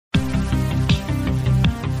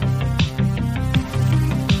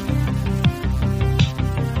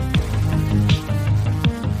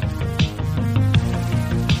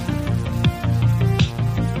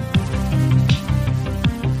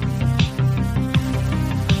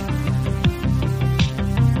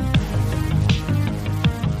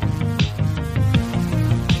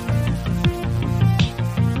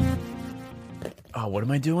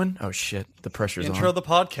am I doing? Oh shit, the pressure's on. Intro the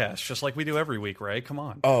podcast, just like we do every week, Ray. Come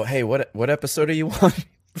on. Oh, hey, what episode are you on?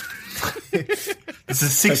 This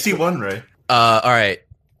is 61, Ray. All right.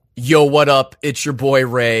 Yo, what up? It's your boy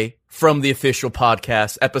Ray from the official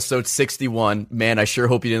podcast, episode 61. Man, I sure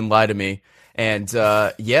hope you didn't lie to me. And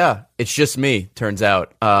yeah, it's just me, turns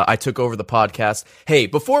out. I took over the podcast. Hey,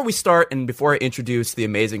 before we start and before I introduce the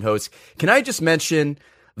amazing host, can I just mention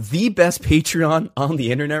the best Patreon on the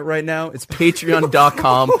internet right now? It's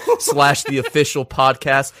patreon.com/the official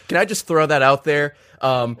podcast. Can I just throw that out there?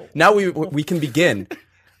 Now we can begin.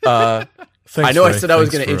 I know I said I was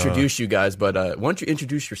going to introduce you guys, but why don't you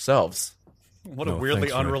introduce yourselves? What a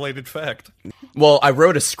weirdly unrelated fact. Well, I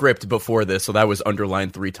wrote a script before this, so that was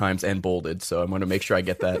underlined 3 times and bolded, so I'm going to make sure I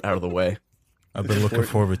get that out of the way. I've been looking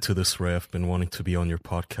forward to this, Ray. I've been wanting to be on your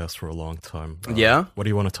podcast for a long time. Yeah? What do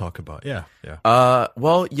you want to talk about? Yeah.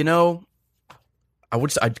 Well, you know,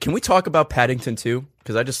 can we talk about Paddington 2?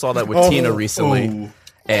 Because I just saw that with Tina recently,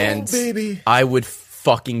 and baby. I would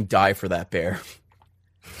fucking die for that bear.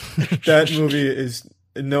 That movie is,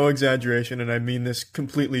 no exaggeration, and I mean this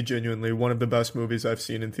completely genuinely, one of the best movies I've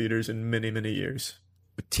seen in theaters in many, many years.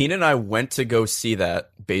 Tina and I went to go see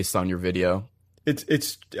that based on your video.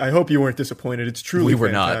 It's. I hope you weren't disappointed. It's truly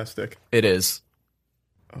fantastic. Not. It is.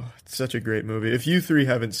 Oh, it's such a great movie. If you 3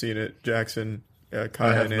 haven't seen it, Jackson,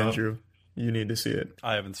 Kaya, and Andrew, you need to see it.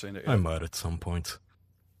 I haven't seen it yet. I might at some point.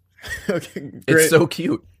 Okay, great. It's so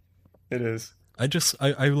cute. It is. I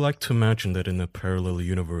like to imagine that in a parallel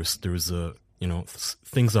universe, there's a,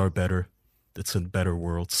 things are better. It's a better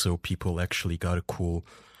world, so people actually got a cool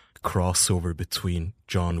crossover between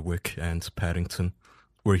John Wick and Paddington,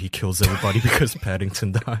 where he kills everybody because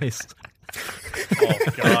Paddington dies. Oh,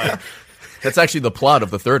 God. That's actually the plot of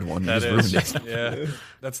the third one. That is. Yeah.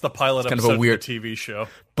 That's the pilot episode of the TV show.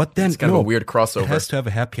 But then, it's kind of a weird crossover. It has to have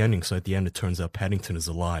a happy ending, so at the end it turns out Paddington is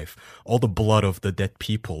alive. All the blood of the dead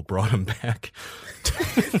people brought him back.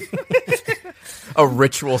 A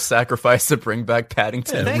ritual sacrifice to bring back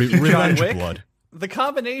Paddington. Thank you, John revenge Wick. blood. The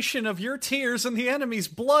combination of your tears and the enemy's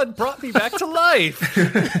blood brought me back to life.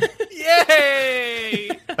 Yay!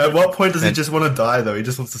 At what point does he just want to die, though? He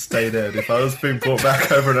just wants to stay dead. If I was being brought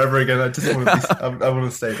back over and over again, I just want to I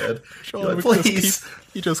want to stay dead. John Wick please.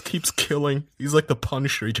 he just keeps killing. He's like the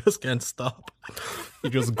Punisher. He just can't stop. He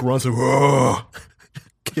just grunts and whoa.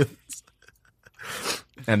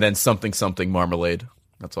 And then something marmalade.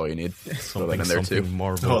 That's all you need. Throw that in there too.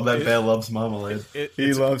 Marvel. Oh, that bear loves marmalade.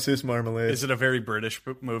 He loves his marmalade. Is it a very British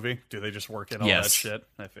movie? Do they just work in all that shit?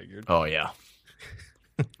 I figured. Oh, yeah.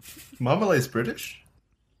 Marmalade's British?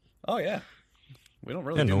 Oh, yeah. We don't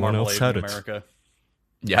really do no one marmalade else had in it. America.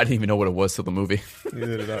 Yeah, I didn't even know what it was till the movie.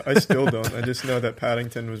 Neither did I. I still don't. I just know that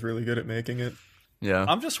Paddington was really good at making it. Yeah.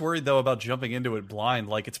 I'm just worried, though, about jumping into it blind.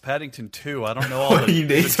 Like, it's Paddington 2. I don't know all the, You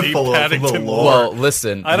need the to deep follow up with the Paddington lore. lore. Well,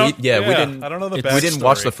 listen. I don't- we didn't. I don't know the We didn't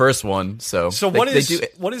watch backstory. the first one, so. So they what do, is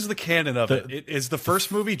the canon of it? Is the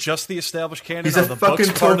first movie just the established canon? He's Are a the fucking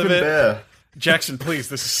books part talking of it? bear. Jackson, please,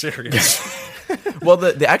 this is serious. Well,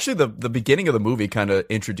 the beginning of the movie kind of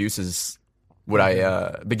introduces what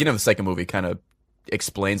beginning of the second movie kind of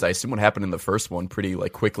explains, I assume, what happened in the first one pretty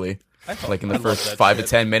quickly. Like in the first 5 to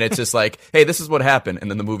 10 minutes, it's like, hey, this is what happened, and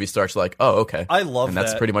then the movie starts like, oh, okay. I love and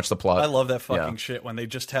that's that. pretty much the plot. I love that fucking shit when they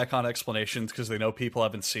just tack on explanations because they know people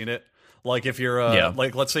haven't seen it. Like if you're,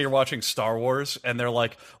 like, let's say you're watching Star Wars and they're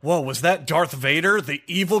like, "Whoa, was that Darth Vader, the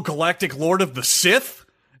evil galactic lord of the Sith?"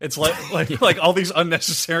 It's like all these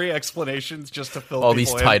unnecessary explanations just to fill all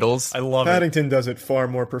people these in. titles. I love it. Paddington does it far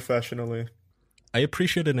more professionally. I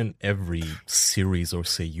appreciate it in every series or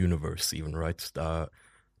say universe, even, right?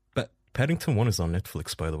 But Paddington 1 is on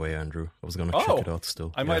Netflix, by the way, Andrew. I was going to check it out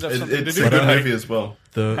still. I might have something to It's do. a good tonight. movie as well.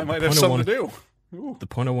 I might have something to do. Ooh. The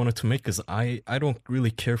point I wanted to make is I don't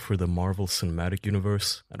really care for the Marvel Cinematic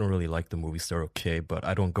Universe. I don't really like the movies. They're okay, but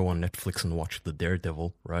I don't go on Netflix and watch the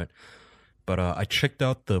Daredevil, right? But I checked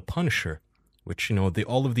out the Punisher, which,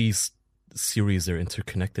 all of these series are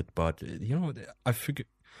interconnected, but,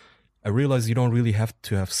 I realize you don't really have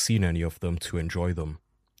to have seen any of them to enjoy them.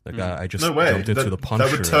 Like, I just No way. jumped into the Punisher.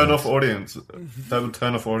 That would turn off audience. That would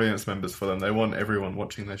turn off audience members for them. They want everyone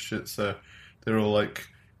watching their shit, so they're all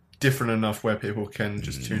different enough where people can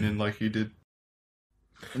just tune in like you did.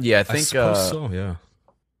 Yeah, I I think suppose so, yeah.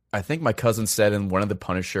 I think my cousin said in one of the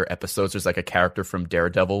Punisher episodes, there's a character from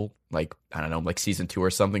Daredevil, I don't know, season 2 or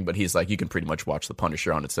something, but he's you can pretty much watch the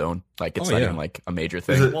Punisher on its own. It's not even a major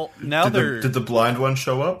thing. Well, now did the blind one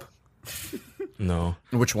show up? No.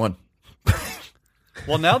 Which one?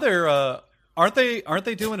 Well, now they're Aren't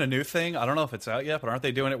they doing a new thing? I don't know if it's out yet, but aren't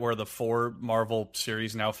they doing it where the 4 Marvel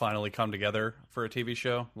series now finally come together for a TV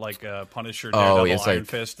show? Like Punisher, Daredevil, Iron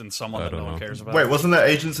Fist, and someone that no one cares about. Wait, wasn't that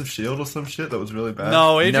Agents of S.H.I.E.L.D. or some shit that was really bad?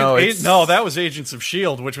 No, no, that was Agents of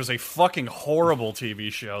S.H.I.E.L.D., which was a fucking horrible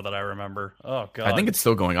TV show that I remember. Oh, God. I think it's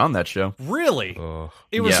still going on, that show. Really?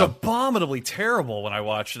 It was abominably terrible when I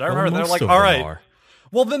watched it. I remember they're like, all right.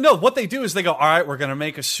 Well, then, no, what they do is they go, all right, we're going to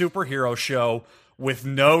make a superhero show with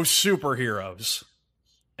no superheroes,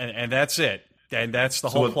 and that's it, and that's the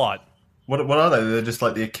whole plot. What are they? They're just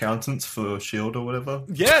like the accountants for S.H.I.E.L.D. or whatever?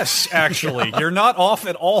 Yes, actually. You're not off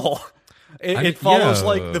at all. It follows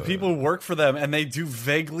like the people who work for them, and they do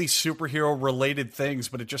vaguely superhero-related things,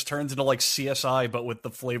 but it just turns into like CSI, but with the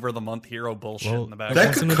flavor of the month hero bullshit in the back.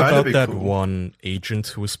 Wasn't it about that one agent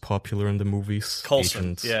who was popular in the movies?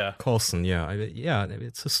 Coulson, Coulson, yeah.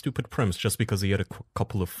 It's a stupid premise. Just because he had a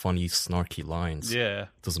couple of funny, snarky lines,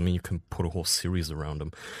 doesn't mean you can put a whole series around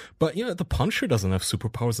him. But the Punisher doesn't have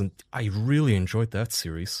superpowers, and I really enjoyed that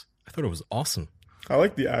series. I thought it was awesome. I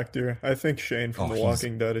like the actor. I think Shane from The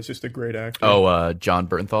Walking Dead is just a great actor. John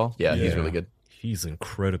Bernthal? Yeah, he's really good. He's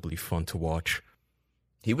incredibly fun to watch.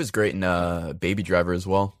 He was great in Baby Driver as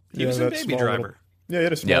well. He was in Baby Driver. He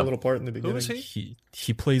had a small little part in the beginning. Who was he?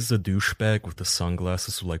 He plays the douchebag with the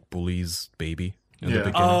sunglasses who bullies Baby in the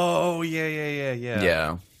beginning. Oh, yeah.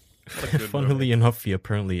 Yeah. Funnily enough, he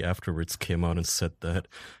apparently afterwards came out and said that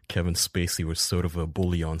Kevin Spacey was sort of a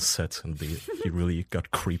bully on set, and he really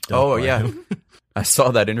got creeped out by him. I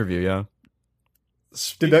saw that interview, yeah.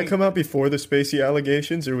 Did that come out before the Spacey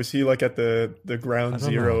allegations, or was he at the ground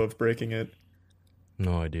zero of breaking it?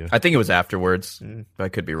 No idea. I think it was afterwards. I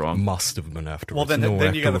could be wrong. Must have been afterwards. Well, then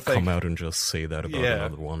no you got to come out and just say that about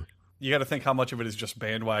another one. You got to think how much of it is just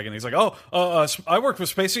bandwagon. He's like, I worked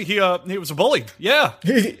with Spacey. He was a bully. Yeah.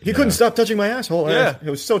 He couldn't stop touching my asshole. Yeah. I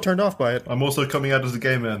was so turned off by it. I'm also coming out as a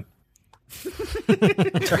gay man.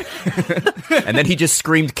 And then he just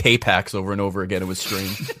screamed K-Pax over and over again. It was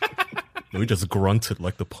strange. We just grunted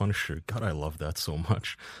like the Punisher. God, I love that so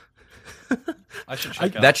much. I should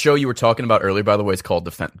check out that show you were talking about earlier, by the way, is called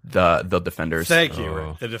The Defenders. Thank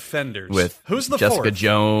you. The Defenders. With who's the Jessica fourth?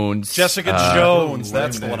 Jones. Jessica Jones.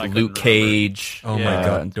 That's the one I Luke Cage. Oh my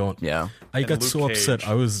God! Don't. Yeah. I got Luke so Cage. upset.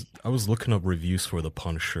 I was looking up reviews for the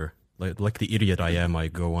Punisher. Like the idiot I am, I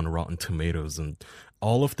go on Rotten Tomatoes, and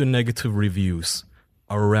all of the negative reviews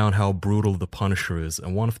are around how brutal the Punisher is,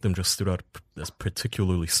 and one of them just stood out as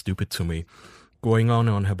particularly stupid to me, going on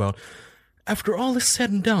about, after all is said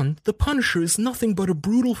and done, the Punisher is nothing but a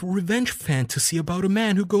brutal revenge fantasy about a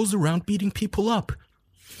man who goes around beating people up.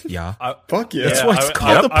 Yeah. Fuck yeah. That's why it's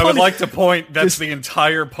called the Punisher. I would like to point that's the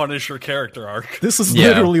entire Punisher character arc. This is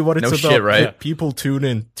literally what it's no about. Shit, right? People tune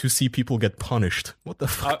in to see people get punished. What the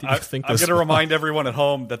fuck do you think I'm this going to was? remind everyone at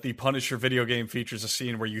home that the Punisher video game features a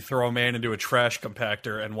scene where you throw a man into a trash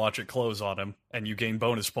compactor and watch it close on him, and you gain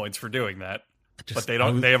bonus points for doing that. But they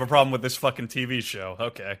don't. They have a problem with this fucking TV show.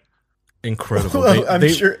 Okay. Incredible. Well, I'm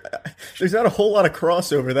sure there's not a whole lot of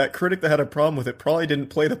crossover. That critic that had a problem with it probably didn't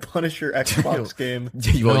play the Punisher Xbox game.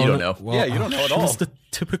 Well, you don't know. Well, you don't know at all. She's the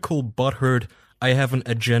typical butthurt, I have an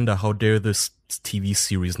agenda, how dare this TV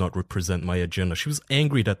series not represent my agenda. She was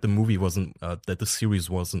angry that the movie wasn't, that the series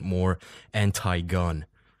wasn't more anti-gun.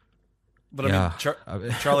 But I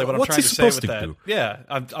mean, Charlie, what I'm trying to say with that,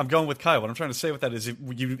 I'm going with Kyle. What I'm trying to say with that is,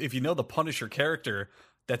 if you know the Punisher character,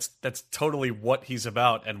 that's totally what he's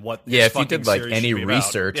about and what. If you did any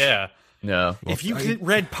research, no. If you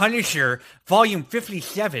read Punisher Volume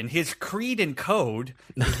 57, his creed and code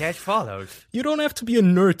is as follows. You don't have to be a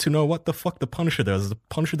nerd to know what the fuck the Punisher does. The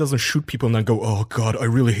Punisher doesn't shoot people and then go, "Oh God, I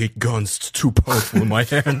really hate guns. It's too powerful in my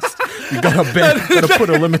hands." You gotta put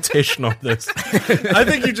a limitation on this. I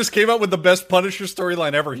think you just came up with the best Punisher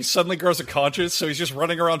storyline ever. He suddenly grows a conscience, so he's just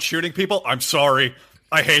running around shooting people. I'm sorry.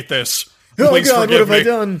 I hate this. Please God, forgive what have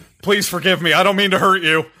me. I done? Please forgive me. I don't mean to hurt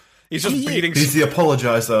you. He's just beating. He's the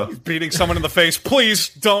apologizer. Beating someone in the face. Please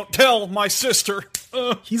don't tell my sister.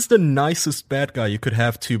 He's the nicest bad guy you could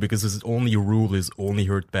have too, because his only rule is only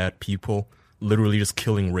hurt bad people. Literally just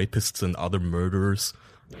killing rapists and other murderers.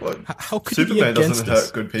 What? How could Superman he be against doesn't this?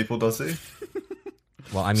 hurt good people, does he?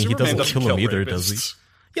 Well, I mean, Superman he doesn't kill them either, rapists. does he?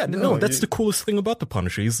 Yeah, no, that's the coolest thing about the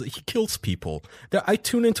Punisher. He kills people. I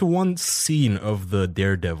tuned into one scene of the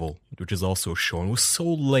Daredevil, which is also shown. It was so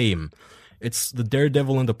lame. It's the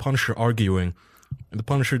Daredevil and the Punisher arguing, and the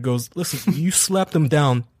Punisher goes, "Listen, you slap them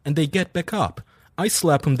down, and they get back up. I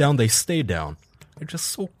slap them down, they stay down." They're just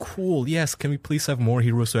so cool. Yes, can we please have more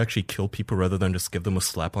heroes who actually kill people rather than just give them a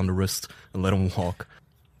slap on the wrist and let them walk?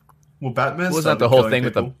 Well, Batman Wasn't that the whole thing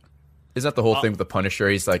with the... Isn't that the whole thing with the Punisher?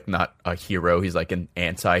 He's like not a hero. He's like an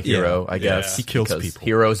anti-hero, I guess. He kills because people.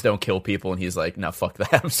 Heroes don't kill people, and he's like, no, fuck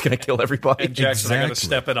that. I'm just going to kill everybody. And Jackson, I got to Exactly.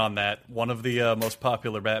 step in on that. One of the most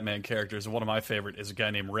popular Batman characters, and one of my favorite, is a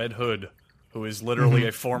guy named Red Hood, who is literally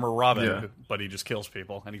a former Robin, but he just kills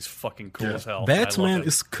people, and he's fucking cool as hell. Batman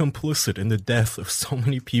is complicit in the death of so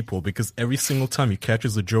many people because every single time he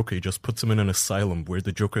catches a Joker, he just puts him in an asylum where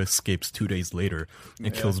the Joker escapes 2 days later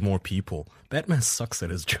and kills more people. Batman sucks at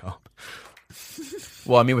his job.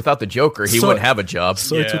 Well, I mean, without the Joker, he wouldn't have a job.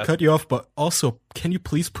 Sorry to cut you off, but also, can you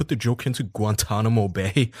please put the Joker into Guantanamo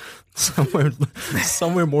Bay?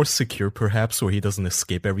 somewhere more secure, perhaps, where he doesn't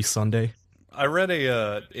escape every Sunday? I read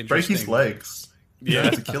a interesting... Break his legs. Yeah,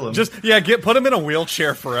 to kill him. Put him in a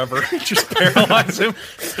wheelchair forever. Just paralyze him.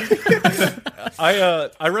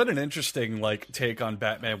 I read an interesting take on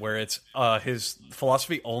Batman where it's his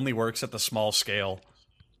philosophy only works at the small scale.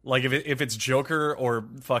 Like if it's Joker or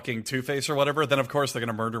fucking Two-Face or whatever, then of course they're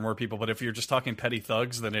gonna murder more people. But if you're just talking petty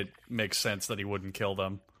thugs, then it makes sense that he wouldn't kill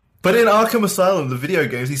them. But in Arkham Asylum, the video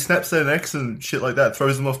games, he snaps their necks and shit like that,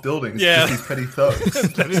 throws them off buildings. Yeah. Because he's petty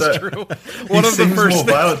thugs. That is true. He seems more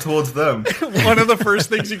violent towards them. One of the first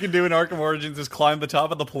things you can do in Arkham Origins is climb the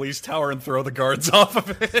top of the police tower and throw the guards off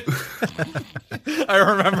of it. I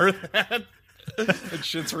remember that. That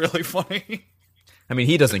shit's really funny. I mean,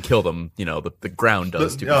 he doesn't kill them. You know, the ground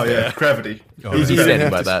does. Gravity. He's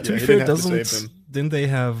standing by that. To be fair, didn't they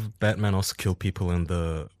have Batman also kill people in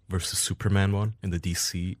the versus Superman one in the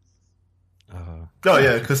DC?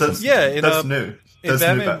 Because that's new. That's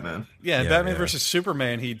Batman, new Batman. Yeah, in Batman versus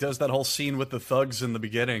Superman, he does that whole scene with the thugs in the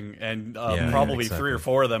beginning, and probably 3 or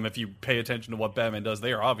 4 of them, if you pay attention to what Batman does,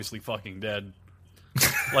 they are obviously fucking dead.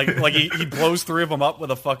 like he blows 3 of them up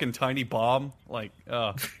with a fucking tiny bomb. It's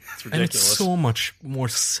ridiculous. And it's so much more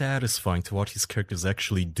satisfying to watch these characters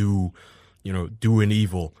actually do an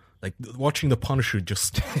evil. Like watching the Punisher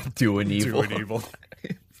just do an evil.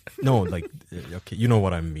 No, okay, you know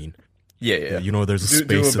what I mean. Yeah. There's a space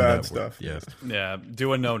do in bad that stuff. Yeah,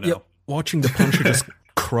 do a no-no. Yeah, watching the Punisher just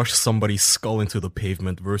crush somebody's skull into the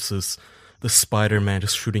pavement versus the Spider-Man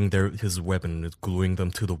just shooting his weapon and gluing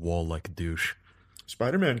them to the wall like a douche.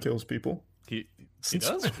 Spider-Man kills people. He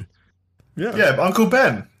does? Yeah, Uncle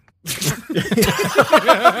Ben.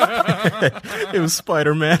 It was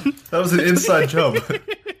Spider-Man. That was an inside job.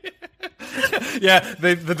 Yeah,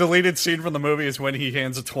 the deleted scene from the movie is when he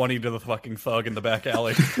hands a 20 to the fucking thug in the back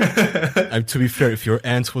alley. And to be fair, if your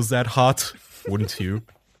aunt was that hot, wouldn't you?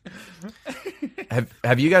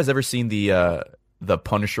 Have you guys ever seen the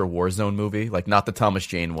Punisher Warzone movie? Like, not the Thomas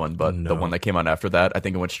Jane one, but the one that came out after that. I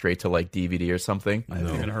think it went straight to DVD or something. I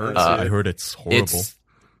haven't even heard. I heard it's horrible.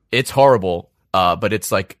 It's horrible, but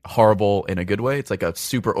it's like horrible in a good way. It's like a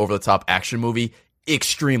super over the top action movie,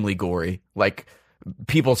 extremely gory, like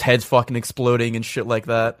people's heads fucking exploding and shit like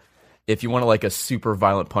that. If you want a super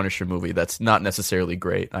violent Punisher movie that's not necessarily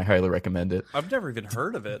great, I highly recommend it. I've never even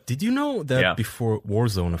heard of it. Did you know that before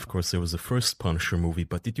Warzone, of course, there was the first Punisher movie,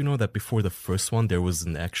 but did you know that before the first one, there was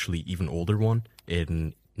an actually even older one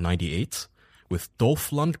in 98 with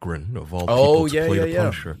Dolph Lundgren, of all people, to play the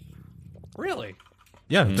Punisher? Really?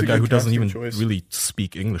 Yeah, the guy who doesn't even really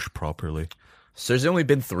speak English properly. So there's only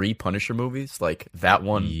been 3 Punisher movies, like that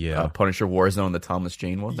one, Punisher Warzone, the Thomas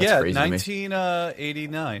Jane one. That's crazy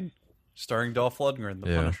 1989, starring Dolph Lundgren, the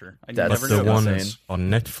Punisher. I That's never the knew one that. on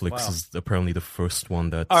Netflix is apparently the first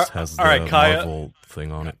one that has the Marvel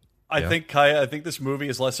thing on it. I think, Kaya, this movie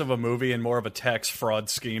is less of a movie and more of a tax fraud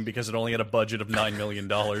scheme because it only had a budget of $9 million.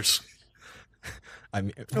 I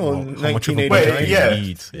mean, Oh, how much of a 1989. budget do you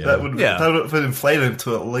need? That would have inflated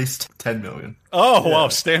to at least 10 million. Oh, wow,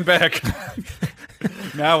 stand back.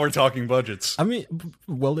 Now we're talking budgets. I mean,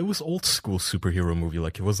 well, it was old school superhero movie.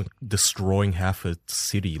 Like, it wasn't destroying half a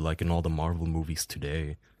city like in all the Marvel movies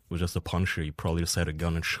today. It was just a Punisher. He probably just had a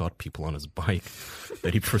gun and shot people on his bike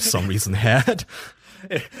that he for some reason had.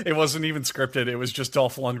 It wasn't even scripted. It was just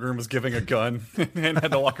Dolph Lundgren was giving a gun and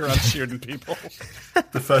had to walk around shooting people.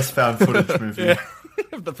 The first found footage movie. Yeah.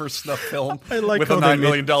 The first snuff film like with a $9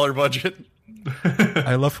 million budget.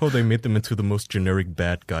 I love how they made them into the most generic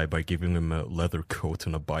bad guy by giving him a leather coat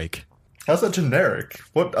and a bike. How's that generic?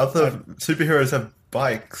 What other superheroes have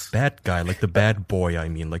bikes? Bad guy, like the bad boy, I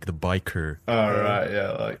mean, like the biker. Oh, right,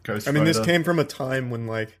 yeah, like Ghost I mean, this Rider. came from a time when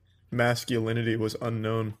masculinity was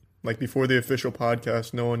unknown. Like before the official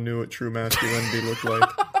podcast, no one knew what true masculinity looked like.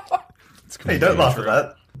 Hey, don't laugh at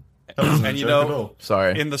that. And you know,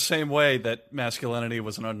 Sorry. in the same way that masculinity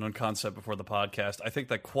was an unknown concept before the podcast, I think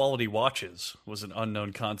that quality watches was an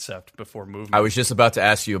unknown concept before movement. I was just about to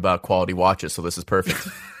ask you about quality watches, so this is perfect.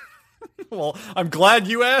 Well, I'm glad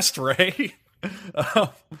you asked, Ray.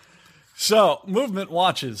 So, Movement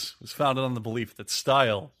Watches was founded on the belief that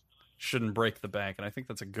style shouldn't break the bank, and I think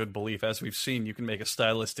that's a good belief. As we've seen, you can make a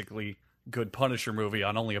stylistically good Punisher movie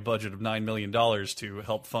on only a budget of $9 million to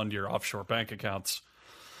help fund your offshore bank accounts.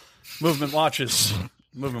 Movement Watches,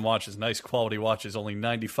 nice quality watches, only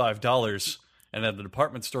 $95, and at the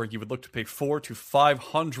department store, you would look to pay $400 to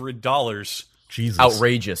 $500. Jesus.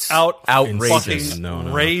 Outrageous. Outrageous. No.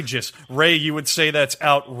 Outrageous. Ray, you would say that's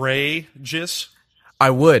outrageous? I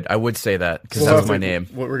would say that, because that was my name.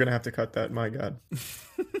 We're going to have to cut that, my God.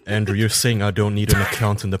 Andrew, you're saying I don't need an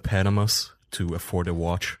account in the Panamas to afford a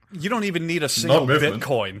watch? You don't even need a single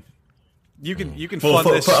Bitcoin. You can fund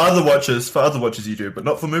this for other watches you do, but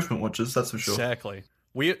not for movement watches. That's for sure. Exactly.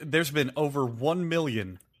 There's been over 1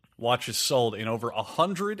 million watches sold in over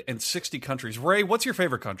 160 countries. Ray, what's your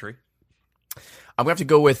favorite country? I'm gonna have to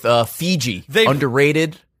go with Fiji.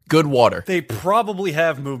 Underrated, good water. They probably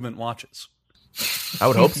have movement watches. I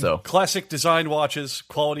would hope so. Classic design watches,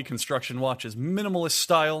 quality construction watches, minimalist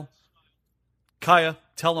style. Kaya,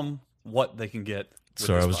 tell them what they can get.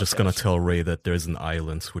 Sorry, I was just going to tell Ray that there's an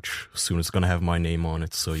island, which soon is going to have my name on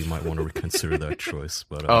it, so you might want to reconsider that choice.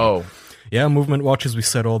 But yeah, movement watches, we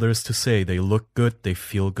said all there is to say. They look good, they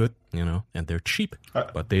feel good, and they're cheap,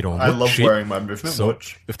 but they don't look cheap. I love wearing my movement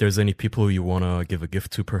watch. If there's any people who you want to give a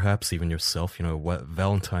gift to, perhaps, even yourself, what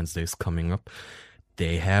Valentine's Day is coming up,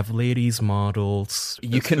 they have ladies models.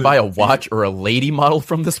 You can buy a watch or a lady model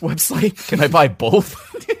from this website? Can I buy both?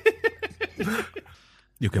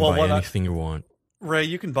 You can buy anything you want. Ray,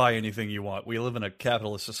 you can buy anything you want. We live in a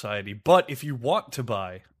capitalist society. But if you want to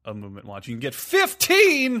buy a movement watch, you can get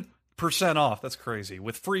 15% off. That's crazy.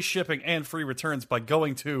 With free shipping and free returns by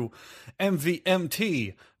going to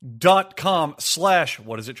mvmt.com/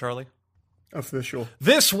 what is it, Charlie? Official.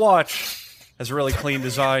 This watch has a really clean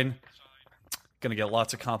design. Going to get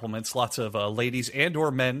lots of compliments. Lots of ladies and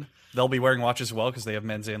or men. They'll be wearing watches as well because they have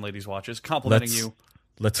men's and ladies watches. Complimenting you.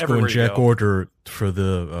 Let's go in Jack order for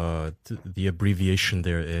the abbreviation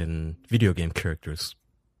there in video game characters.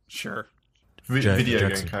 Sure. Video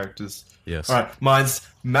game characters. Yes. All right. Mine's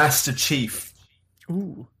Master Chief.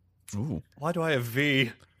 Ooh. Why do I have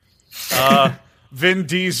V? Vin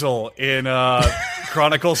Diesel in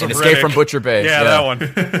Chronicles of Riddick. Escape from Butcher Bay. Yeah, that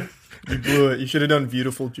one. You blew it. You should have done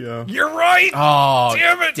Beautiful Joe. You're right. Oh,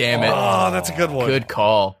 damn it. Oh, that's a good one. Good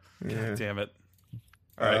call. Yeah. Damn it.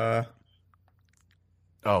 All right.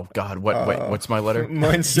 Oh God! What's my letter?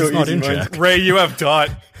 Mine's so easy. Ray, you have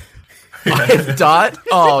Dot. I have Dot.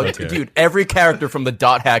 Oh, okay. Dude! Every character from the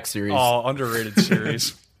Dot Hack series. Oh, underrated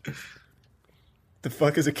series. The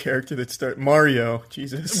fuck is a character that starts Mario?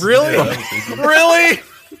 Jesus. Really? Really?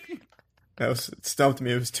 It stumped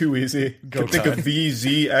me. It was too easy. I could think of V,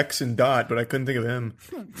 Z, X, and Dot, but I couldn't think of him.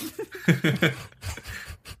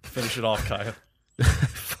 Finish it off, Kaya.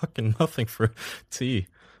 Fucking nothing for T.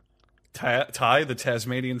 Ty, the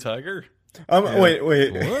Tasmanian tiger? Wait.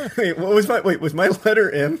 Was my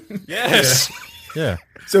letter M? Yes. Yeah.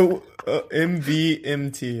 So,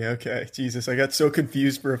 MVMT. Okay. Jesus, I got so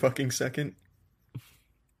confused for a fucking second.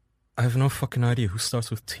 I have no fucking idea who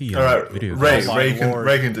starts with T. All right, video Ray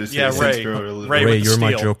can do. Yeah, Ray, you're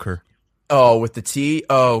my Joker. Oh, with the T?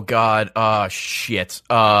 Oh God. Shit.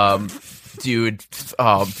 Dude.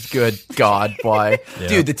 Oh, good God. Why? Yeah.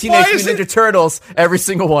 Dude, the Teenage Mutant Ninja Turtles. Every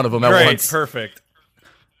single one of them at once. Perfect.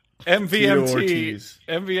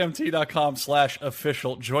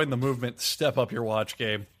 MVMT.com/official. Join the movement. Step up your watch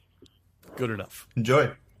game. Good enough.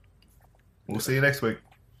 Enjoy. We'll see you next week.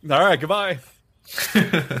 All right. Goodbye.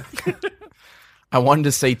 I wanted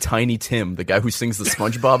to say Tiny Tim, the guy who sings the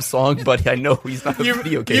SpongeBob song, but I know he's not a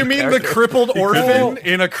video game You mean character. the crippled orphan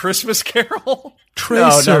in A Christmas Carol?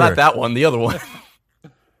 Tracer. No, not that one. The other one.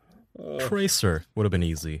 Tracer would have been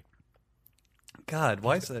easy. God,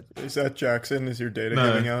 why is that? Is that Jackson? Is your data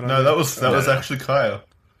giving out on No, that was actually Kyle.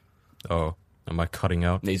 Oh, am I cutting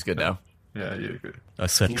out? He's good now. Yeah, you're good. I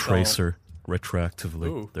said Tracer retroactively.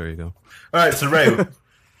 Ooh. There you go. All right, so Ray,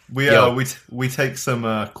 we take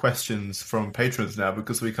some questions from patrons now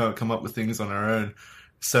because we can't come up with things on our own.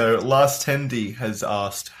 So Last Tendy has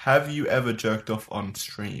asked, have you ever jerked off on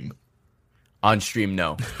stream? On stream,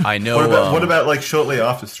 no. I know. What about like shortly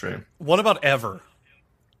after stream? What about ever?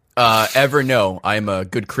 Ever, no. I'm a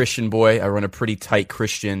good Christian boy. I run a pretty tight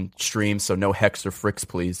Christian stream, so no hex or fricks,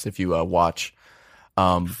 please, if you watch.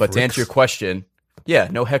 But to answer your question, yeah,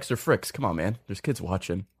 no hex or fricks. Come on, man. There's kids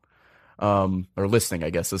watching. Or listening,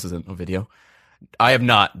 I guess. This isn't a video. I have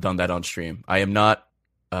not done that on stream. I am not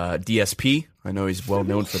DSP. I know he's well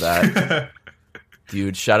known for that.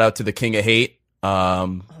 Dude, shout out to the King of Hate.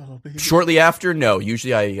 Shortly after, no.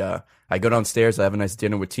 Usually I I go downstairs, I have a nice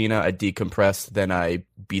dinner with Tina, I decompress, then I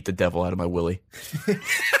beat the devil out of my willy. Put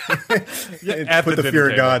the fear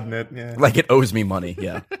of God in it. Yeah. Like it owes me money,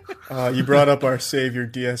 yeah. You brought up our savior,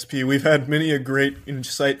 DSP. We've had many a great,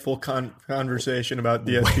 insightful conversation about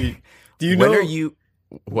DSP. Do you know... When are you...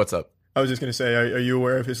 What's up? I was just going to say, are you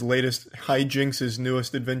aware of his latest hijinks, his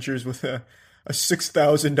newest adventures with a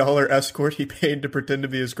 $6,000 escort he paid to pretend to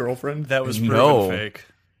be his girlfriend? That was proven fake.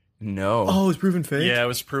 No. Oh, it was proven fake? Yeah, it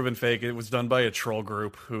was proven fake. It was done by a troll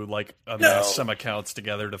group who, like, amassed some accounts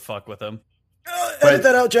together to fuck with him. Edit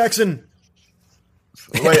that out, Jackson!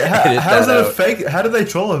 Wait, how's that a fake? How did they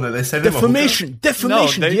troll him? They sent him defamation.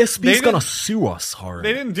 Defamation. DSP's gonna sue us hard.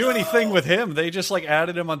 They didn't do anything with him. They just like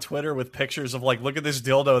added him on Twitter with pictures of like, look at this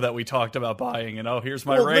dildo that we talked about buying, and oh, here's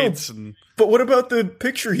my rates. No. But what about the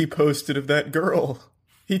picture he posted of that girl?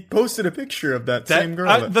 He posted a picture of that same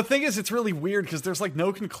girl. The thing is, it's really weird because there's like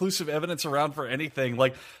no conclusive evidence around for anything.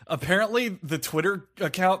 Like, apparently the Twitter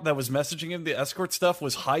account that was messaging him the escort stuff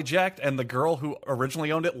was hijacked, and the girl who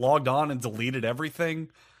originally owned it logged on and deleted everything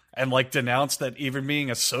and like denounced that even being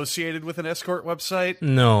associated with an escort website.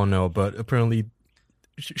 No, but apparently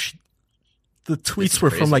the tweets were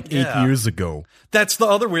from like 8 years ago. That's the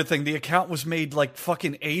other weird thing. The account was made like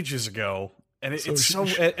fucking ages ago. And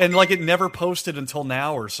and like it never posted until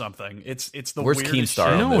now or something. It's the Where's weirdest Keemstar?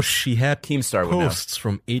 shit. No, she had Keemstar posts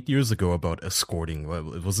from 8 years ago about escorting.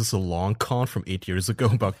 Was this a long con from 8 years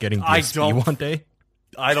ago about getting DSP one day?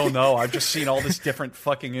 I don't know. I've just seen all this different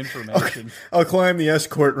fucking information. I'll climb the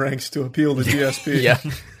escort ranks to appeal to DSP. Yeah.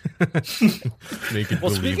 Make it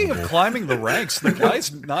well, speaking of climbing the ranks, the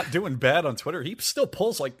guy's not doing bad on Twitter. He still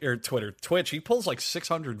pulls Twitch. He pulls like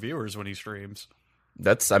 600 viewers when he streams.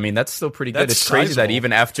 That's still pretty good. It's crazy that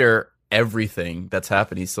even after everything that's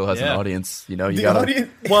happened, he still has an audience. You know, you gotta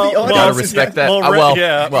respect that.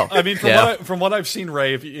 I mean, from what I've seen,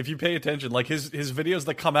 Ray, if you pay attention, like his videos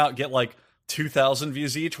that come out get like 2,000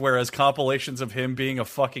 views each, whereas compilations of him being a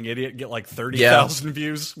fucking idiot get like 30,000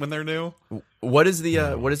 views when they're new. What is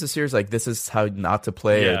the series like? This is how not to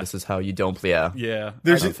play, or this is how you don't play. Yeah.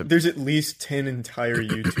 There's at least 10 entire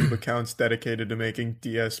YouTube accounts dedicated to making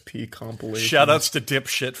DSP compilations. Shoutouts to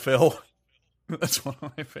dipshit Phil. That's one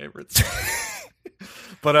of my favorites.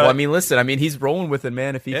 But well, I mean, listen. I mean, he's rolling with it,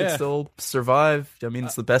 man. If he can still survive, I mean,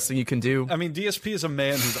 it's the best thing you can do. I mean, DSP is a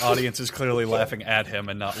man whose audience is clearly laughing at him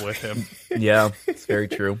and not with him. Yeah, it's very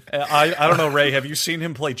true. I don't know, Ray. Have you seen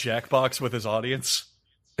him play Jackbox with his audience?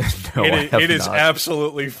 No, it is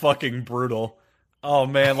absolutely fucking brutal. Oh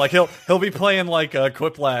man, like he'll be playing like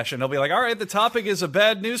Quiplash, and he'll be like, "All right, the topic is a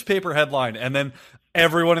bad newspaper headline," and then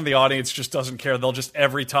everyone in the audience just doesn't care. They'll just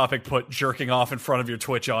every topic put jerking off in front of your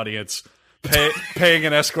Twitch audience. Paying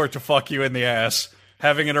an escort to fuck you in the ass,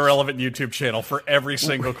 having an irrelevant YouTube channel for every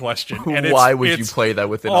single question. And why would you play that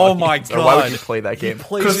with an audience? Oh my god! Or why would you play that game? He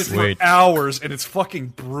plays it for hours, and it's fucking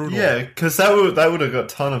brutal. Yeah, because that would have got a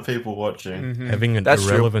ton of people watching. Mm-hmm. Having an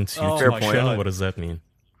irrelevant YouTube channel. What does that mean?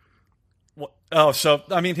 So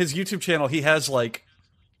I mean, his YouTube channel, he has like,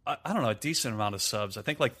 I don't know, a decent amount of subs. I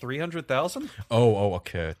think like 300,000. Oh,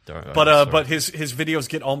 okay. But his videos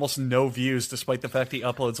get almost no views, despite the fact he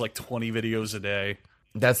uploads like 20 videos a day.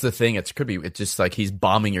 That's the thing. It's just like he's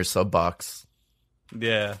bombing your sub box.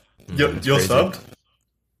 Yeah. You're subbed?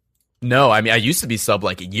 No, I mean I used to be subbed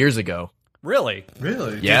like years ago. Really?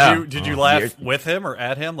 Yeah. Did you laugh with him or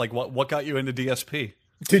at him? Like what got you into DSP?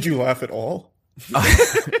 Did you laugh at all?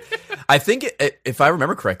 I think if I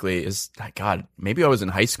remember correctly, God, maybe I was in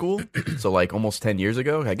high school, so like almost 10 years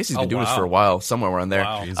ago. I guess he's been doing this for a while, somewhere around there.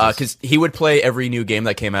 Because he would play every new game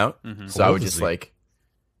that came out, so I would just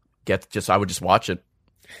I would just watch it.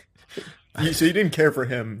 So you didn't care for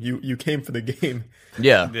him. You came for the game.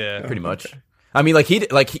 Yeah, pretty much. I mean, he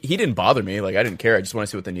didn't bother me. Like I didn't care. I just want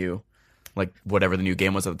to see what the new, whatever the new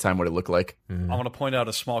game was at the time, what it looked like. I want to point out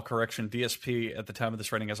a small correction. DSP at the time of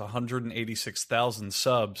this writing has 186,000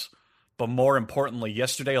 subs, but more importantly,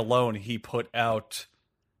 yesterday alone he put out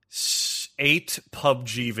 8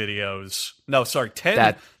 PUBG videos. No, sorry,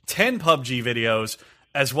 10 PUBG videos,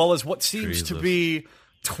 as well as what seems to be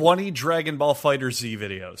 20 Dragon Ball FighterZ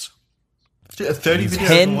videos. 30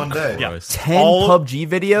 videos in one day. Yeah. 10 PUBG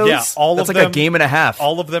videos? Yeah, that's like a game and a half.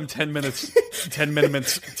 All of them 10 minutes 10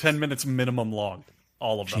 minutes minimum long.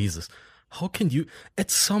 All of them. Jesus. How can you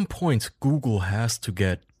at some point Google has to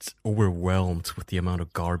get overwhelmed with the amount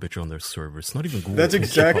of garbage on their servers. Not even Google. That's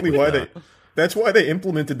exactly why that's why they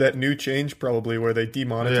implemented that new change, probably, where they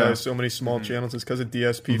demonetized so many small channels. It's because of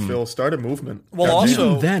DSP. Phil, start a movement. Well,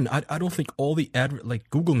 also, even then, I don't think all the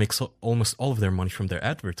Google makes almost all of their money from their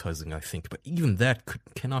advertising. I think, but even that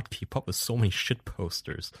cannot keep up with so many shit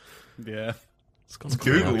posters. Yeah. It's gonna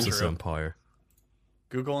Google. collapse this empire.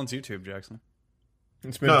 Google owns YouTube, Jackson.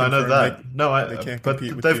 It's been No, I know confirmed that. they can't but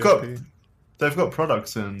compete with they've got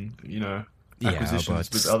products and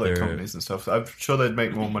acquisitions with other companies and stuff. I'm sure they'd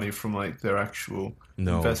make more money from like their actual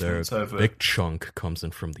investments their over. big chunk comes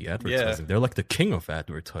in from the advertising. They're like the king of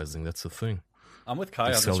advertising. That's the thing. I'm with Kai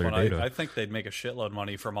on this one. I think they'd make a shitload of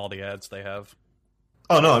money from all the ads they have.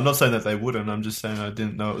 Oh no, I'm not saying that they wouldn't. I'm just saying I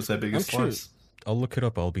didn't know it was their biggest slice. I'll look it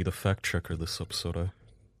up. I'll be the fact checker this episode.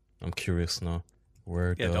 I'm curious now.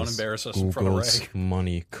 Where does don't embarrass us Google's in front of Ray.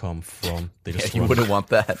 money come from? They just you wouldn't want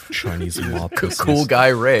that. Chinese mob business. Cool guy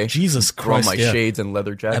Ray. Jesus Christ! My shades and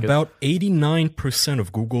leather jacket. About 89%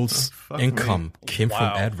 of Google's income came from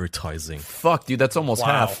advertising. Fuck, dude, that's almost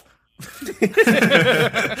half.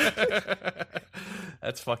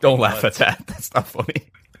 That's fucking. Don't laugh at that. That's not funny.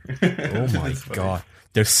 Oh my god!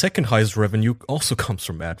 Their second highest revenue also comes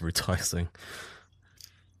from advertising.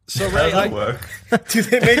 So Ray, how does that work? Do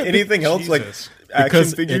they make anything else like action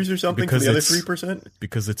figures or something for the other 3%?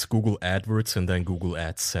 Because it's Google AdWords and then Google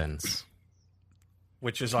AdSense.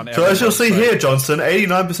 Which is on. So as you'll see here, Johnson,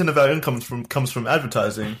 89% of our income comes from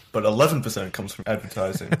advertising, but 11% comes from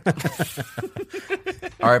advertising.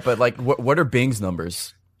 All right, but like, what are Bing's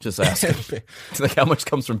numbers? Just asking. Like, how much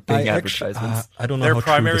comes from Bing advertisements? I don't know. Their how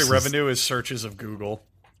primary true this revenue is searches of Google.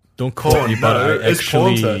 Don't quote me, but it's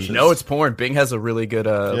porn searches. No, it's porn. Bing has a really good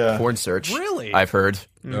porn search. Really? I've heard.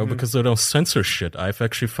 No, because they don't censor shit. I've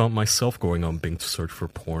actually found myself going on Bing to search for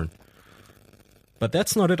porn. But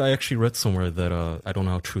that's not it. I actually read somewhere that, I don't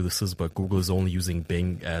know how true this is, but Google is only using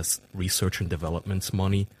Bing as research and development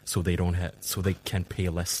money, so they can pay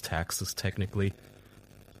less taxes, technically.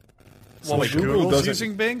 Well, wait, Google's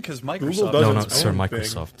using Bing? Because Microsoft...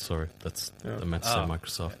 Microsoft. Sorry. I meant to say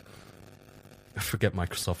Microsoft. I forget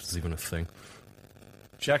Microsoft is even a thing.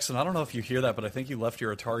 Jackson, I don't know if you hear that, but I think you left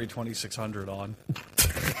your Atari 2600 on.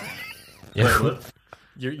 Yeah.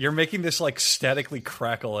 You're making this like statically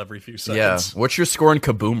crackle every few seconds. Yeah. What's your score in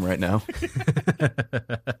Kaboom right now?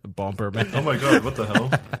 Bomberman. Oh my god, what the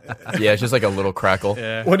hell? Yeah, it's just like a little crackle.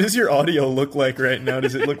 Yeah. What does your audio look like right now?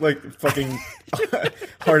 Does it look like fucking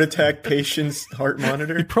heart attack patient's heart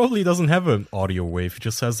monitor? He probably doesn't have an audio wave. He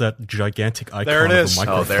just has that gigantic icon There it is. of a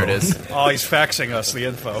microphone. Oh, there it is. Oh, he's faxing us the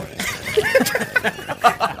info.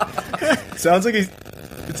 It sounds like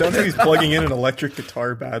he's plugging in an electric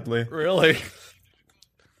guitar badly. Really?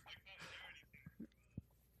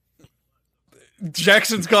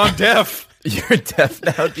 Jackson's gone deaf. You're deaf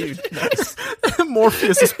now, dude. Nice.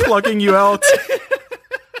 Morpheus is plugging you out.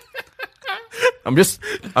 I'm just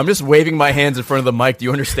waving my hands in front of the mic. Do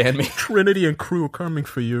you understand me? Trinity and crew coming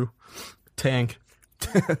for you. Tank.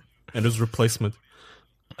 And his replacement.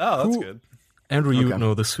 Oh, that's good. Andrew, you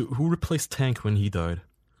know this. Who replaced Tank when he died?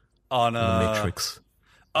 On The Matrix.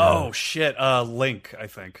 Oh, shit. Link, I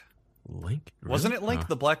think. Link? Really? Wasn't it Link,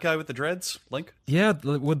 the black guy with the dreads? Link? Yeah,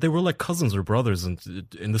 they were like cousins or brothers, and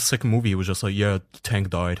in the second movie, it was just like, yeah, Tank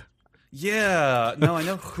died. Yeah, no, I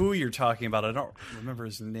know who you're talking about. I don't remember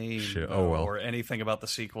his name or anything about the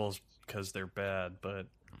sequels because they're bad, but...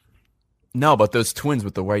 No, but those twins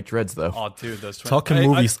with the white dreads, though. Oh, dude, those twins... Talking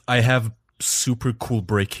movies, I have super cool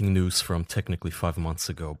breaking news from technically 5 months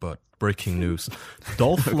ago, but breaking news.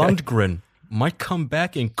 Dolph Lundgren might come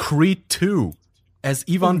back in Creed 2. As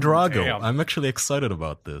Ivan Drago. Damn. I'm actually excited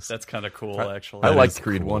about this. That's kind of cool, actually. I liked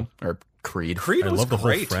Creed 1. Or Creed. Creed was I love the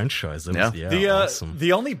great. whole franchise. It Yeah. was, awesome.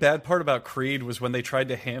 The only bad part about Creed was when they tried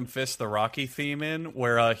to ham-fist the Rocky theme in,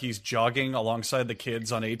 where he's jogging alongside the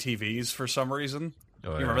kids on ATVs for some reason.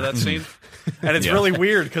 Oh, you remember that scene? And it's really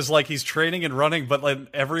weird, because like he's training and running, but like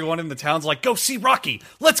everyone in the town's like, go see Rocky!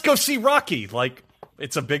 Let's go see Rocky! Like,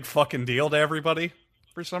 it's a big fucking deal to everybody,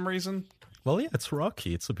 for some reason. Well, yeah, it's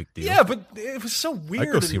Rocky. It's a big deal. Yeah, but it was so weird.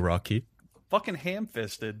 I'd go see Rocky. Fucking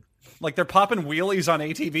ham-fisted. Like, they're popping wheelies on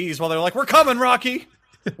ATVs while they're like, we're coming, Rocky!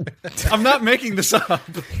 I'm not making this up.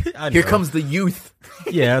 Here comes the youth.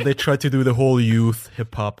 Yeah, they tried to do the whole youth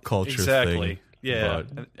hip-hop culture Exactly. thing. Yeah,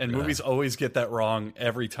 but, and movies always get that wrong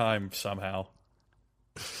every time, somehow.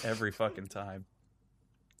 Every fucking time.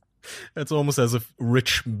 It's almost as if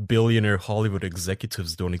rich billionaire Hollywood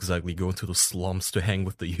executives don't exactly go into the slums to hang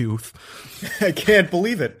with the youth. I can't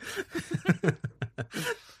believe it.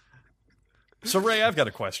 So, Ray, I've got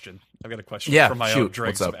a question. From my own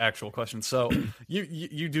dregs of actual questions. So,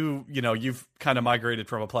 you do, you've kind of migrated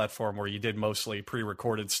from a platform where you did mostly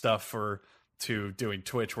pre-recorded stuff to doing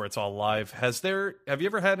Twitch where it's all live. Have you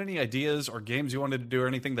ever had any ideas or games you wanted to do or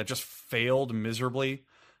anything that just failed miserably?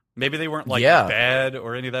 Maybe they weren't bad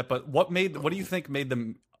or any of that, but what do you think made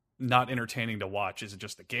them not entertaining to watch? Is it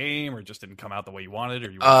just the game, or it just didn't come out the way you wanted,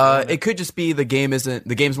 or you? It could just be the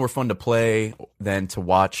game's more fun to play than to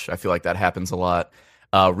watch. I feel like that happens a lot.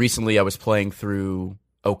 Recently, I was playing through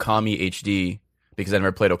Okami HD because I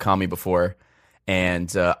never played Okami before, and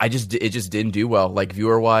it just didn't do well, like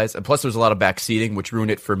viewer wise. And plus, there's a lot of backseating, which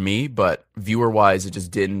ruined it for me. But viewer wise, it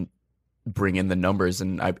just didn't bring in the numbers,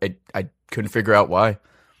 and I couldn't figure out why.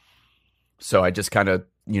 So I just kind of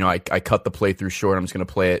I cut the playthrough short. I'm just gonna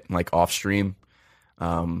play it like off stream.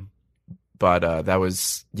 But that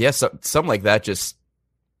was something like that. Just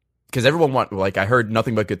because I heard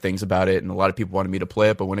nothing but good things about it, and a lot of people wanted me to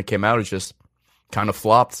play it. But when it came out, it just kind of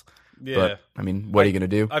flopped. Yeah. But I mean, what are you gonna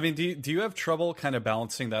do? I mean, do you have trouble kind of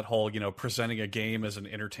balancing that whole presenting a game as an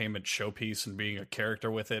entertainment showpiece and being a character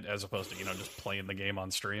with it, as opposed to just playing the game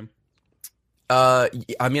on stream? I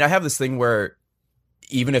mean, I have this thing where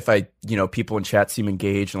even if people in chat seem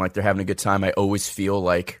engaged and like they're having a good time, I always feel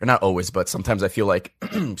like, or not always, but sometimes I feel like,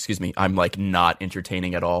 excuse me, I'm like not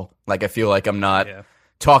entertaining at all. Like I feel like I'm not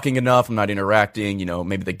talking enough. I'm not interacting.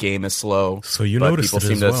 Maybe the game is slow. So you noticed it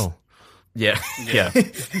as well. Yeah.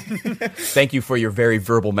 Thank you for your very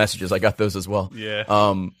verbal messages. I got those as well. Yeah.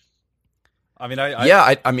 I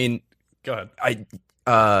mean, go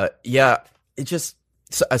ahead. It just.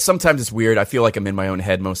 Sometimes it's weird. I feel like I'm in my own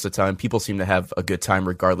head most of the time. People seem to have a good time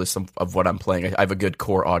regardless of what I'm playing. I have a good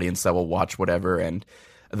core audience that will watch whatever. And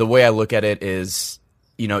the way I look at it is,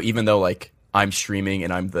 even though like I'm streaming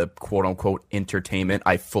and I'm the quote unquote entertainment,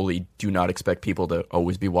 I fully do not expect people to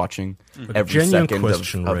always be watching every second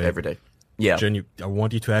of every day. Yeah. I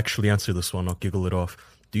want you to actually answer this one. I'll giggle it off.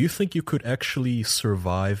 Do you think you could actually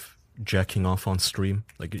survive jacking off on stream?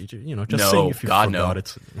 Like, just saying if you forgot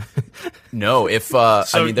it. No, if so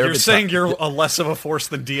I mean, you're saying you're a less of a force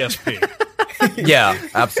than DSP. Yeah,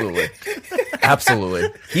 absolutely.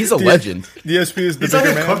 He's a legend. DSP is the He's bigger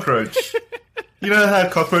like a man. cockroach. You know how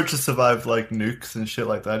cockroaches survive like nukes and shit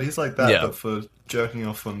like that? He's like that, but for jerking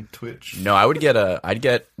off on Twitch. No, I'd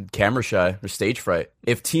get camera shy or stage fright.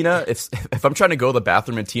 If I'm trying to go to the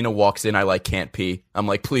bathroom and Tina walks in, I like can't pee. I'm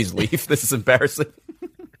like, please leave. This is embarrassing.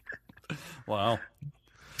 Wow.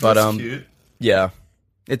 But That's cute. Yeah.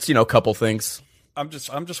 It's a couple things. I'm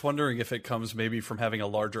just wondering if it comes maybe from having a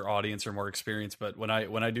larger audience or more experience. But when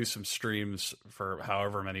I do some streams for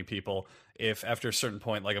however many people, if after a certain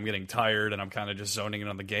point, like I'm getting tired and I'm kind of just zoning in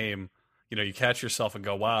on the game, you catch yourself and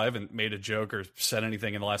go, wow, I haven't made a joke or said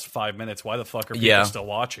anything in the last 5 minutes. Why the fuck are people still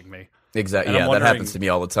watching me? Exactly. Yeah, that happens to me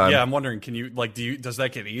all the time. Yeah, I'm wondering, does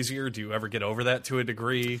that get easier? Do you ever get over that to a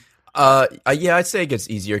degree? I'd say it gets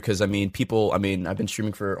easier because I've been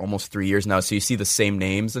streaming for almost 3 years now, so you see the same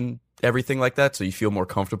names and everything like that, so you feel more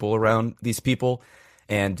comfortable around these people.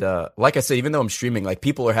 And like I said, even though I'm streaming, like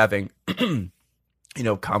people are having,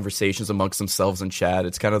 conversations amongst themselves in chat.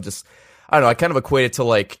 It's kind of just, I don't know. I kind of equate it to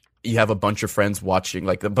like you have a bunch of friends watching,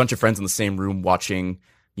 like a bunch of friends in the same room watching,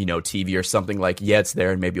 TV or something. Like, yeah, it's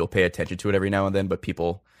there, and maybe you'll pay attention to it every now and then, but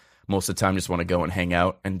people most of the time just want to go and hang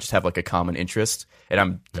out and just have like a common interest.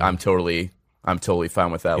 And I'm totally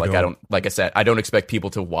fine with that. I don't expect people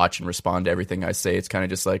to watch and respond to everything I say. It's kind of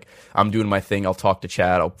just like I'm doing my thing. I'll talk to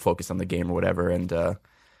chat. I'll focus on the game or whatever. And I'm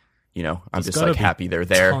just like happy they're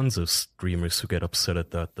there. Tons of streamers who get upset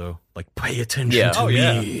at that though. Like, pay attention to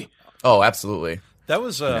me. Oh, absolutely. That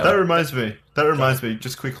was that reminds me.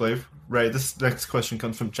 Just quickly, Ray. This next question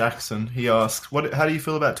comes from Jackson. He asks, how do you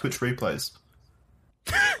feel about Twitch replays?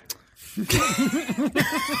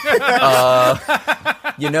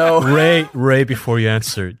 Ray, before you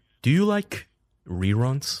answer, do you like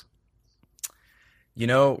reruns?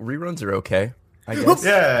 Reruns are okay, I guess.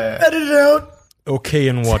 Yeah. Edit it out. Okay,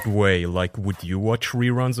 in what way? Like, would you watch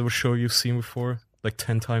reruns of a show you've seen before? Like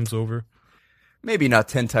 10 times over? Maybe not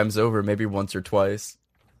 10 times over, maybe once or twice.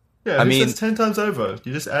 Yeah, I mean, 10 times over.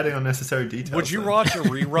 You're just adding unnecessary details. Would you watch a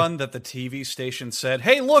rerun that the TV station said,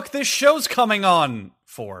 hey, look, this show's coming on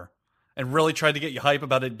for, and really tried to get you hype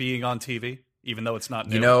about it being on TV, even though it's not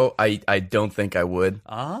new? I don't think I would.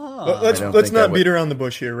 Let's not beat around the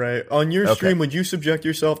bush here, Ray. On your stream, would you subject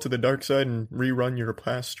yourself to the dark side and rerun your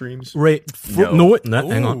past streams? Ray,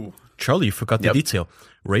 hang on. Charlie, you forgot the detail.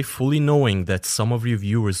 Ray, fully knowing that some of your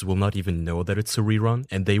viewers will not even know that it's a rerun,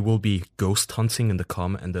 and they will be ghost hunting in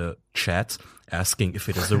the chat, asking if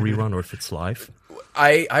it is a rerun or if it's live.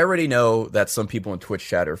 I already know that some people in Twitch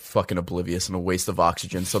chat are fucking oblivious and a waste of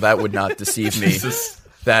oxygen, so that would not deceive me.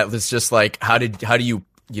 That was just like, how do you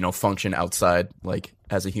function outside, like,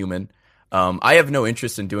 as a human? I have no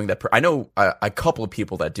interest in doing that. I know a couple of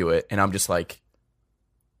people that do it, and I'm just like,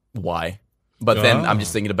 why? But then I'm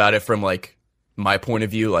just thinking about it from, like, my point of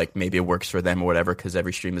view, like, maybe it works for them or whatever, because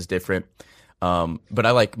every stream is different. But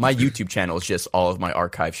I like my YouTube channel is just all of my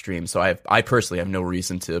archive streams. So I personally have no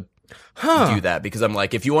reason to do that, because I'm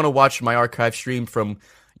like, if you want to watch my archive stream from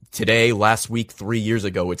today, last week, 3 years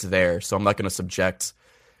ago, it's there. So I'm not going to subject,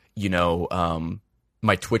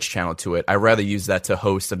 my Twitch channel to it. I'd rather use that to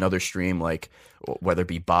host another stream, like whether it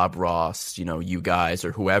be Bob Ross, you guys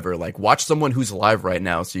or whoever. Like, watch someone who's live right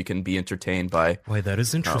now so you can be entertained by. Why, that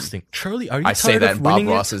is interesting. Charlie, are you I tired say that of Bob winning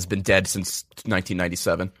Ross it? has been dead since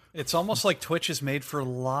 1997. It's almost like Twitch is made for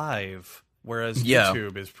live, whereas Yeah.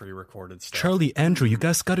 YouTube is pre-recorded stuff. Charlie, Andrew, you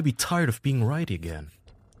guys got to be tired of being right again.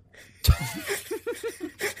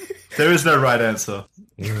 There is no right answer.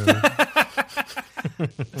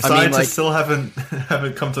 Scientists still haven't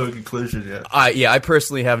come to a conclusion yet. I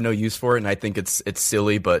personally have no use for it, and I think it's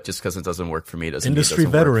silly. But just because it doesn't work for me, doesn't Industry mean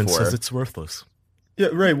it doesn't veteran work for says it's worthless. Yeah,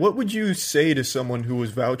 Ray, what would you say to someone who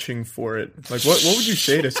was vouching for it? Like, what would you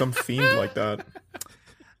say to some fiend like that?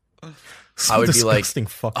 I would be like, Disgusting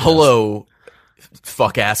fuck ass. hello,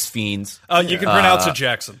 fuck ass fiends. You can pronounce it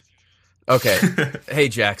Jackson. Okay, hey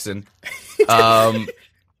Jackson.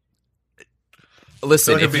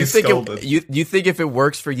 Listen, Don't if be you think scolded. you think if it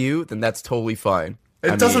works for you, then that's totally fine.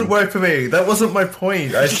 It doesn't work for me. That wasn't my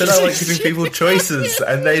point. I said I like giving people choices,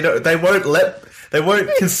 and they won't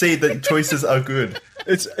concede that choices are good.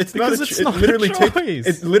 It's not. Because it's not a choice.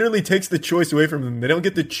 It literally takes the choice away from them. They don't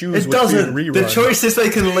get to choose. It what's doesn't. being The rerun. choice is they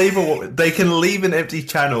can leave an empty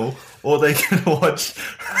channel, or they can watch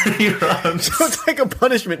reruns. So it's like a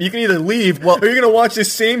punishment. You can either leave, or you're gonna watch the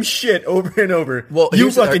same shit over and over. Well, you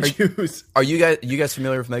here's- fucking are- choose. Are you guys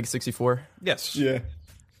familiar with Mega 64? Yes. Yeah.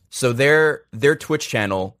 So their Twitch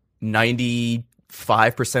channel, 95%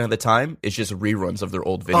 of the time is just reruns of their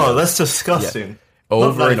old videos. Oh, that's disgusting.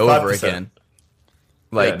 Over Not and over 95%. again.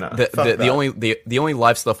 Like Yeah, no, the fuck the only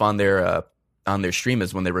live stuff on their stream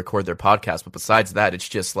is when they record their podcast. But besides that, it's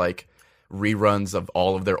just like reruns of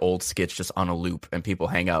all of their old skits just on a loop, and people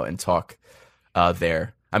hang out and talk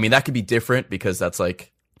there. I mean, that could be different because that's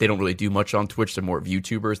like they don't really do much on Twitch. They're more of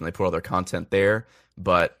YouTubers and they put all their content there.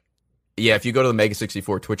 But yeah, if you go to the Mega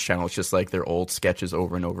 64 Twitch channel, it's just like their old sketches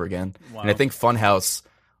over and over again. Wow. And I think Funhouse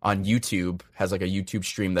on YouTube has like a YouTube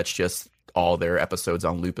stream that's just all their episodes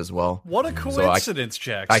on loop as well. What a So coincidence,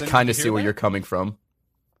 Jackson. I kind You of see hear where that? you're coming from.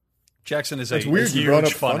 Jackson is That's a weird you brought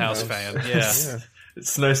huge up Funhouse Funhouse. fan. Yeah. Yeah.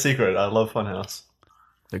 It's no secret. I love Funhouse.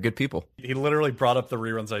 They're good people. He literally brought up the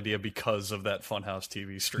reruns idea because of that Funhouse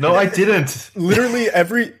TV stream. No, I didn't. Literally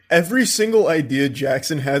every single idea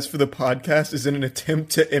Jackson has for the podcast is in an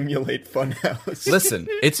attempt to emulate Funhouse. Listen,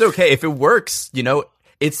 it's okay if it works.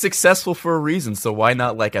 It's successful for a reason. So why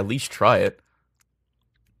not at least try it?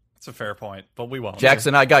 That's a fair point, but we won't.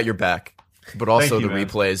 Jackson, I got your back. But also Thank you, the man.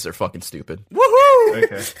 replays are fucking stupid. Woohoo!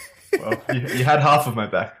 Okay. Well, you had half of my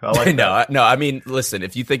back. I like that. No. I mean, listen.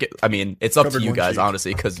 If you think it's up Covered to you one guys, cheek.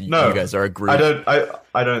 honestly, because No, you guys are a group.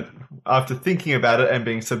 I don't. After thinking about it and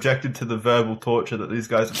being subjected to the verbal torture that these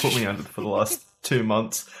guys have put me under for the last 2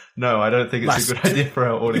 months, no, I don't think it's a good idea for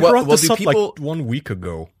our We audience. Well- brought this do up people- like 1 week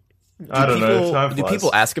ago. I don't know. Time Do flies.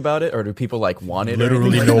 people ask about it, or do people want it? or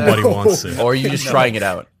Literally anything like nobody that? wants it. Or are you just trying it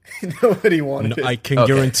out? Nobody wanted No, it. I can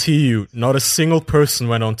Okay. guarantee you, not a single person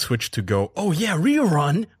went on Twitch to go, oh yeah,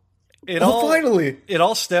 rerun. Finally. It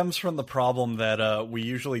all stems from the problem that we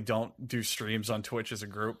usually don't do streams on Twitch as a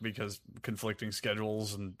group because conflicting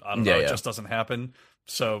schedules and I don't know, Yeah. it just doesn't happen.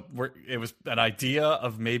 So it was an idea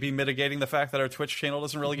of maybe mitigating the fact that our Twitch channel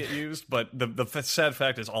doesn't really get used, but the sad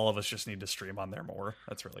fact is all of us just need to stream on there more.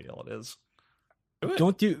 That's really all it is.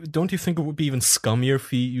 Don't you think it would be even scummier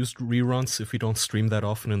if we used reruns if we don't stream that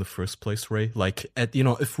often in the first place, Ray? Like if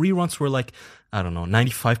reruns were like, I don't know,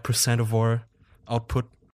 95% of our output.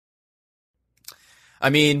 I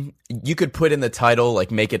mean, you could put in the title,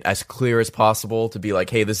 make it as clear as possible to be like,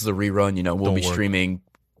 hey, this is a rerun, we'll Don't be worry. streaming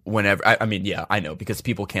whenever. I mean, yeah, I know, because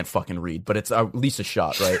people can't fucking read, but it's at least a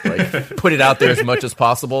shot, right? Like, put it out there as much as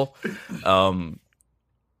possible.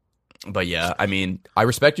 But yeah, I mean, I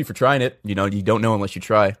respect you for trying it. You don't know unless you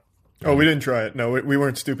try. Oh, we didn't try it. No, we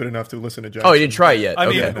weren't stupid enough to listen to Jackson. Oh, you didn't try it yet? I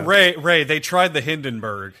Okay. mean, Ray, they tried the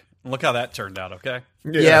Hindenburg. Look how that turned out, okay?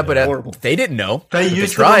 Yeah, but horrible. they didn't know. They But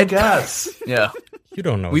used tried. it on gas. Yeah. You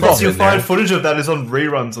don't know. We've that. all Plus, you'll been there. find footage of that is on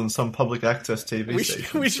reruns on some public access TV We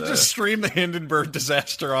station. should just stream the Hindenburg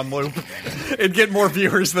disaster on loop and get more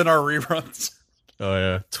viewers than our reruns. Oh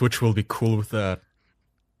yeah, Twitch will be cool with that.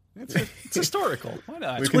 It's historical. Why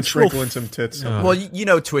not? We can Twitch sprinkle will- in some tits.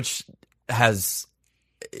 Well, Twitch has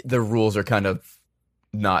the rules are kind of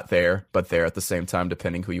not there, but there at the same time,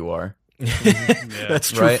 depending who you are.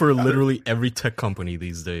 That's true Right. for literally every tech company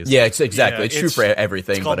these days. Yeah, exactly. Yeah, it's true for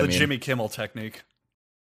everything. It's called but the I mean, Jimmy Kimmel technique.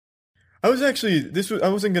 I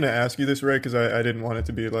wasn't going to ask you this, Ray, because I didn't want it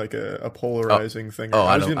to be like a polarizing thing.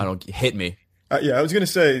 I don't hit me. Yeah, I was going to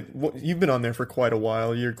say, you've been on there for quite a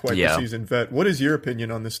while. You're quite a seasoned vet. What is your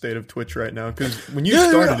opinion on the state of Twitch right now? Because when you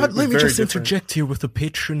started, it was let me very just interject here with a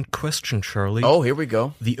patron question, Charlie. Oh, here we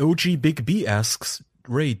go. The OG Big B asks,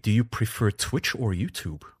 Ray, do you prefer Twitch or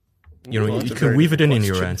YouTube? You can weave it in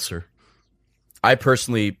your answer. I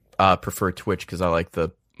personally prefer Twitch because I like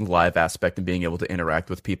the live aspect and being able to interact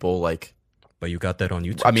with people. But you got that on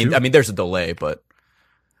YouTube. I mean, there's a delay, but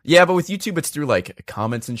yeah, but with YouTube, it's through like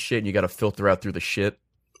comments and shit, and you got to filter out through the shit.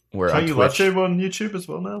 Can you live stream on YouTube as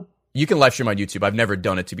well now? You can live stream on YouTube. I've never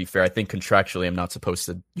done it, to be fair. I think contractually, I'm not supposed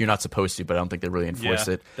to. You're not supposed to, but I don't think they really enforce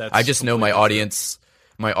it. I just know my audience.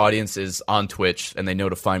 My audience is on Twitch, and they know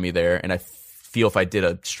to find me there. And I feel if I did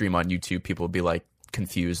a stream on YouTube, people would be like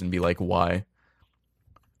confused and be like, "Why?"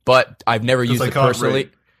 But I've never used it personally.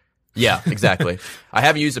 Yeah, exactly. I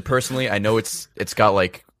haven't used it personally. I know it's got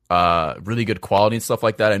like really good quality and stuff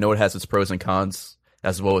like that. I know it has its pros and cons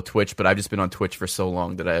as well with Twitch, but I've just been on Twitch for so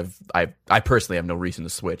long that I personally have no reason to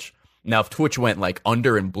switch. Now, if Twitch went like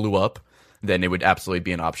under and blew up, then it would absolutely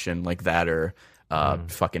be an option like that or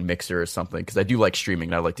fucking Mixer or something. Because I do like streaming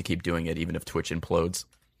and I like to keep doing it even if Twitch implodes.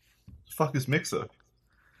 The fuck is Mixer?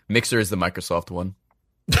 Mixer is the Microsoft one.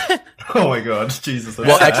 Oh my god, Jesus!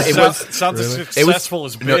 Well, actually, it sounds as successful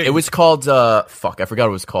as big. No, it was called. I forgot what it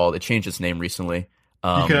was called. It changed its name recently.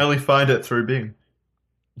 You can only find it through Bing.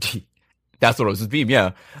 That's what it was. Beam,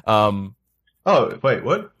 yeah. Oh wait,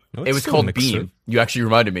 what? No, it was called Beam. You actually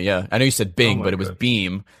reminded me. Yeah, I know you said Bing, but it was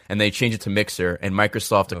Beam, and they changed it to Mixer, and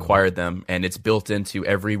Microsoft acquired them, and it's built into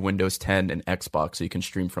every Windows 10 and Xbox, so you can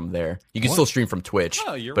stream from there. You can still stream from Twitch,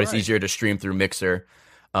 but it's easier to stream through Mixer.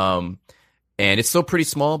 And it's still pretty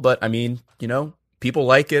small, but I mean, people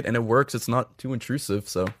like it and it works. It's not too intrusive.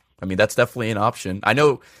 So, I mean, that's definitely an option. I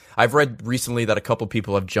know I've read recently that a couple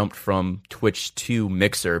people have jumped from Twitch to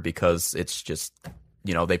Mixer because it's just,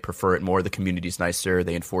 they prefer it more. The community's nicer.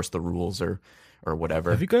 They enforce the rules or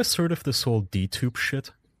whatever. Have you guys heard of this whole DTube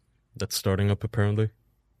shit that's starting up apparently? It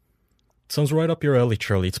sounds right up your alley,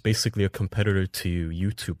 Charlie. It's basically a competitor to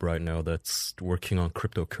YouTube right now that's working on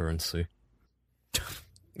cryptocurrency.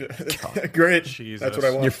 Great. Jesus. That's what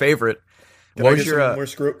I want. Your favorite. Can I get some more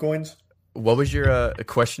screw coins? What was your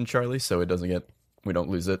question, Charlie? So we don't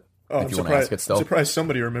lose it. I'm surprised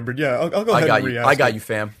somebody remembered. Yeah, I'll go ahead and re-ask. I got you,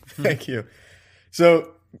 fam. Thank you.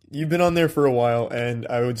 So you've been on there for a while, and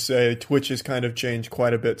I would say Twitch has kind of changed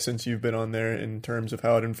quite a bit since you've been on there in terms of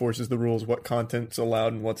how it enforces the rules, what content's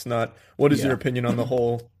allowed and what's not. What is your opinion on the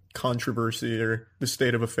whole controversy or the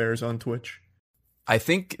state of affairs on Twitch? I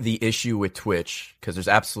think the issue with Twitch, because there's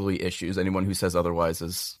absolutely issues, anyone who says otherwise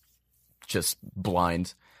is just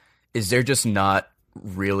blind, is they're just not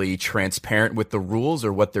really transparent with the rules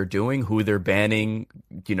or what they're doing, who they're banning,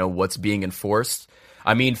 what's being enforced.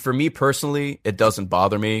 I mean, for me personally, it doesn't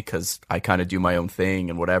bother me because I kind of do my own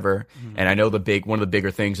thing and whatever. Mm-hmm. And I know one of the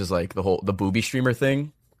bigger things is like the booby streamer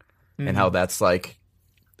thing and how that's like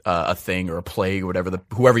a thing or a plague or whatever.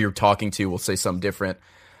 Whoever you're talking to will say something different.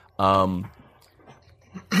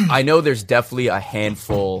 I know there's definitely a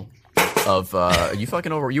handful of are you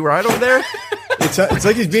fucking over? You right over there? It's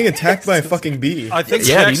like he's being attacked by a fucking bee. I think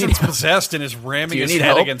Jackson's possessed and is ramming his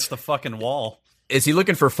head against the fucking wall. Is he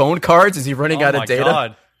looking for phone cards? Is he running out of data? Oh my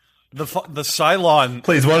god. The Cylon...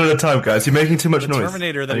 Please, one at a time, guys. You're making too much noise. The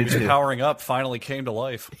Terminator that he was powering up finally came to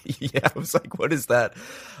life. Yeah, I was like, what is that?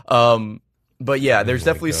 But yeah, there's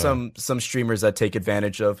definitely some streamers that take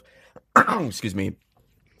advantage of... excuse me.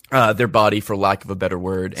 Their body, for lack of a better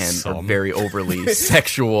word, and are very overly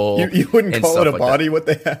sexual. You wouldn't call it a body, that. What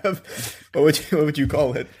they have? What would you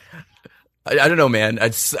call it? I don't know,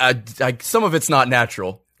 man. Some of it's not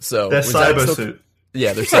natural. So they're cyber suit.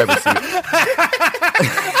 Yeah, they're cyber suit.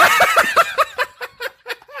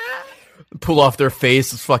 Pull off their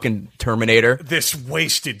face, fucking Terminator. This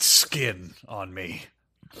wasted skin on me.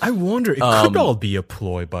 I wonder, it could all be a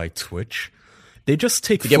ploy by Twitch. They just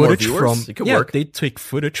take footage from they take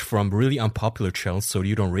footage from really unpopular channels so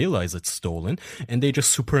you don't realize it's stolen, and they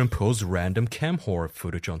just superimpose random cam horror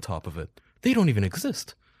footage on top of it. They don't even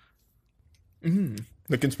exist. Mm-hmm.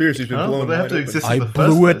 The conspiracy's been blown wide open. I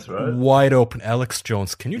blew it wide open. Alex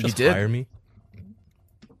Jones, can you just hire me?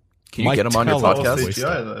 Can you get him on your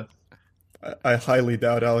podcast? I highly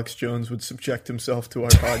doubt Alex Jones would subject himself to our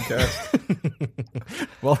podcast.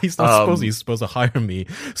 Well, he's not supposed. He's supposed to hire me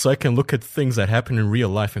so I can look at things that happen in real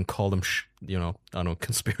life and call them, I don't know,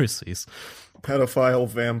 conspiracies. Pedophile,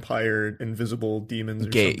 vampire, invisible demons,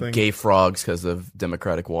 or something. Gay frogs because of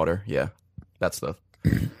democratic water. Yeah, that stuff.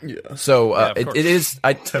 Yeah. So it is.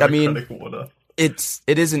 I mean, water. it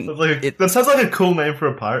isn't. That sounds like a cool name for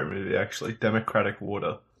a pirate movie, actually. Democratic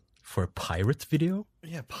Water. For a pirate video?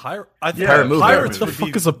 Yeah, pirate movie. Pirates. What the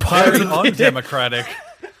fuck is a Very pirate? undemocratic.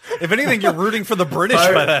 If anything, you're rooting for the British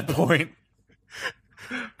by that point.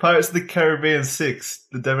 Pirates of the Caribbean 6,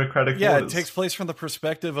 the Democratic Yeah, Waters. it takes place from the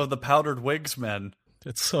perspective of the Powdered Wigs men.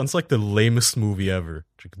 It sounds like the lamest movie ever.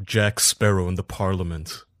 Jack Sparrow in the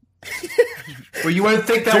Parliament. Well, you won't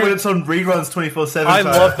think that when it's on reruns 24/7. I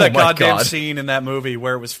love that Oh my goddamn God. scene in that movie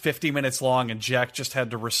where it was 50 minutes long and Jack just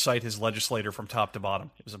had to recite his legislator from top to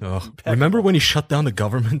bottom. It was impeccable. Remember when he shut down the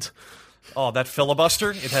government? Oh, that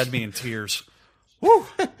filibuster? It had me in tears.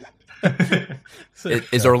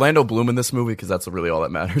 Is Orlando Bloom in this movie? Because that's really all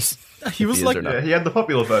that matters. He was He is like or not. Yeah, he had the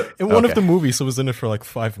popular vote. in one of Okay. the movies. He was in it for like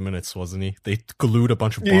 5 minutes, wasn't he? They glued a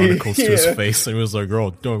bunch of barnacles to his Yeah. face, and he was like,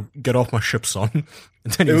 "Oh, don't get off my ship, son."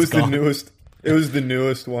 And then he It was was the gone. newest. It was the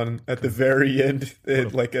newest one. At the very end, they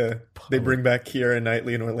bring back Keira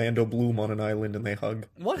Knightley and Orlando Bloom on an island, and they hug.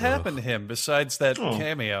 What happened to him besides that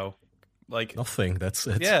cameo? Like, Nothing. That's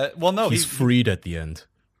it. yeah, well, no, he's freed at the end.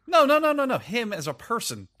 No. Him as a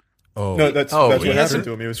person. Oh, No, that's Oh, what he happened hasn't-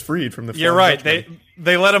 to him. He was freed from the. You're Foreign right. Dutchman.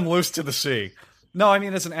 They let him loose to the sea. No, I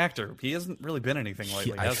mean as an actor, he hasn't really been anything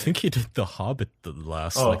lately. I has he? think he did The Hobbit, the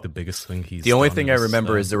last, like the biggest thing he's. The only done thing I is,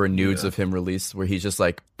 remember is there were nudes of him released where he's just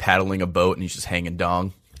like paddling a boat and he's just hanging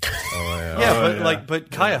dong.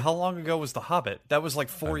 But Kaya, how long ago was The Hobbit? That was like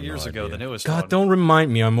 4 years ago. idea. The newest God, one. don't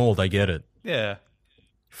remind me. I'm old. I get it. Yeah.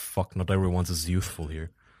 Fuck, not everyone's as youthful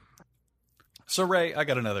here. So Ray, I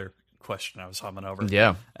got another question I was humming over.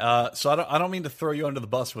 Yeah. So I don't mean to throw you under the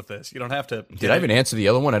bus with this. You don't have to. Did I even answer the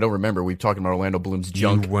other one? I don't remember. We were talking about Orlando Bloom's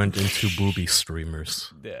junk. You went into booby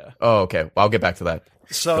streamers. Yeah. Oh, okay. Well, I'll get back to that.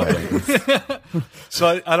 So,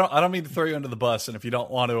 I don't mean to throw you under the bus, and if you don't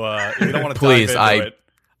want to, Please, dive into it,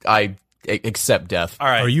 I accept death. all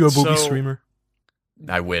right. Are you a booby so- streamer?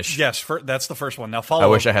 I wish. Yes, that's the first one. Now, I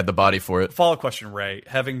wish I had the body for it. Follow question, Ray.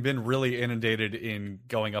 Having been really inundated in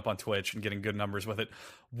going up on Twitch and getting good numbers with it,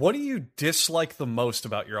 what do you dislike the most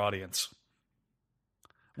about your audience?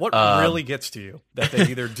 What really gets to you that they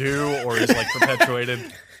either do or is like perpetuated?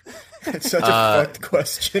 It's such a fucked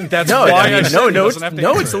question. That's No, why I mean, said no, he no, doesn't have to no.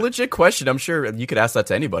 answer It's a it. legit question. I'm sure you could ask that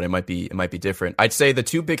to anybody. It might be different. I'd say the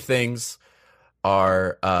two big things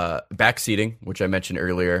are backseating, which I mentioned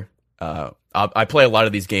earlier. I play a lot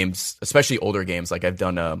of these games, especially older games. Like I've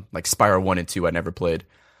done like Spyro 1 and 2 I never played.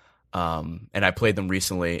 And I played them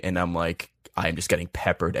recently and I'm like, I'm just getting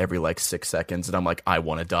peppered every like 6 seconds. And I'm like, I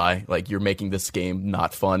want to die. Like you're making this game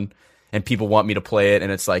not fun. And people want me to play it.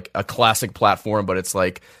 And it's like a classic platform, but it's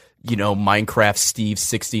like, you know, Minecraft Steve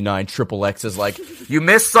 69 Triple X is like, you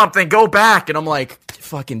missed something, go back. And I'm like,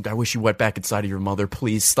 fucking, I wish you went back inside of your mother.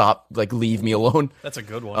 Please stop. Like, leave me alone. That's a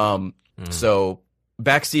good one. So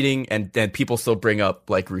backseating and then people still bring up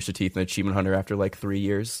like Rooster Teeth and Achievement Hunter after like 3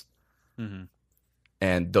 years. Mm-hmm.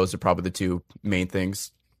 And those are probably the two main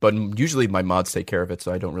things. But usually my mods take care of it,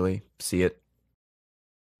 so I don't really see it.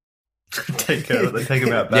 Take care of it. They take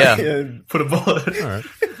him out back. Yeah. Put a bullet. All right.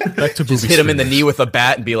 Back to booby Just hit him in the streamers. knee with a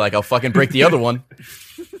bat and be like, I'll fucking break the other one.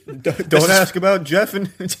 Don't ask about Jeff and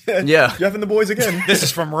Yeah. Jeff and the boys again. This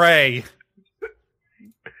is from Ray.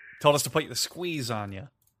 Told us to put the squeeze on you.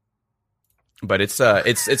 But it's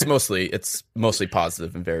mostly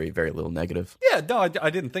positive and very, very little negative. Yeah, no, I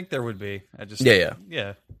didn't think there would be. I just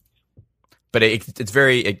yeah. But it's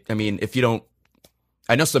very, I mean, if you don't,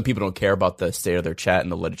 I know some people don't care about the state of their chat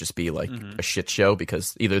and they'll let it just be like a shit show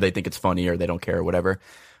because either they think it's funny or they don't care or whatever.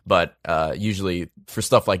 But usually for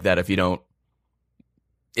stuff like that, if you want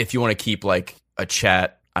to keep like a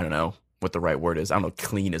chat, I don't know what the right word is. I don't know,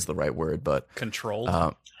 clean is the right word, but Controlled.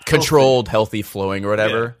 healthy, flowing or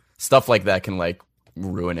whatever. Yeah. Stuff like that can like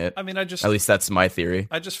ruin it. I mean, At least that's my theory.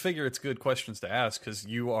 I just figure it's good questions to ask because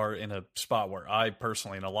you are in a spot where I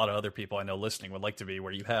personally and a lot of other people I know listening would like to be,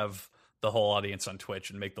 where you have the whole audience on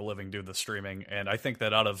Twitch and make the living do the streaming. And I think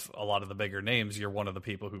that out of a lot of the bigger names, you're one of the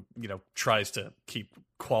people who, you know, tries to keep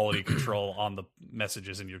quality control on the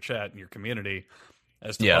messages in your chat and your community.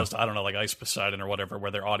 As opposed to, I don't know, like Ice Poseidon or whatever,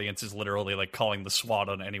 where their audience is literally like calling the SWAT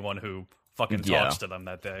on anyone who fucking talks to them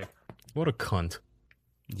that day. What a cunt.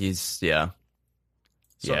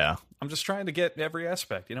 So I'm just trying to get every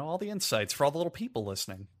aspect, you know, all the insights for all the little people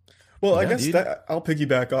listening. Well, I guess that I'll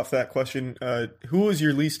piggyback off that question. Who was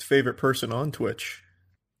your least favorite person on Twitch?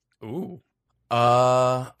 Ooh.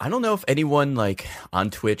 I don't know if anyone like on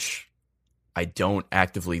Twitch I don't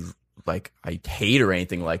actively like I hate or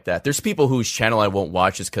anything like that. There's people whose channel I won't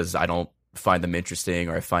watch just because I don't find them interesting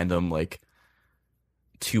or I find them like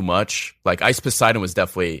too much. Like Ice Poseidon was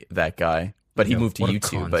definitely that guy, but he moved to what a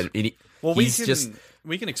YouTube. cunt. But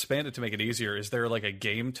we can expand it to make it easier. Is there like a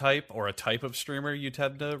game type or a type of streamer you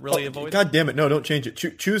tend to really avoid? God damn it! No, don't change it.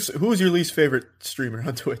 Choose who's your least favorite streamer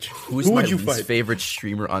on Twitch. Who my would you least fight? favorite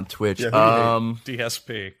streamer on Twitch? Yeah, who do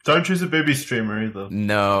DSP. Don't choose a booby streamer either.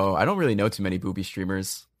 No, I don't really know too many booby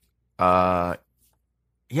streamers. Yeah,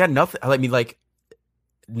 nothing. I mean, like,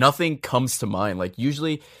 nothing comes to mind. Like,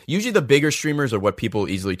 usually the bigger streamers are what people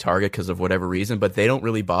easily target because of whatever reason, but they don't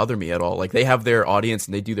really bother me at all. Like, they have their audience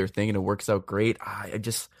and they do their thing and it works out great. I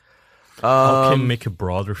just I can make it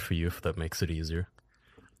broader for you if that makes it easier.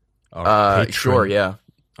 Sure, yeah.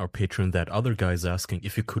 Our patron, that other guy's asking,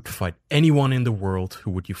 if you could fight anyone in the world,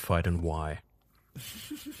 who would you fight and why?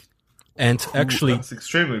 And actually, that's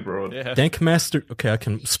extremely broad. Yeah. Dankmaster, okay, I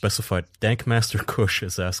can specify. Dankmaster Kush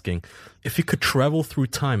is asking, if you could travel through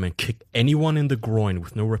time and kick anyone in the groin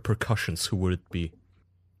with no repercussions, who would it be?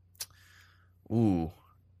 Ooh.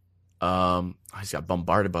 I just got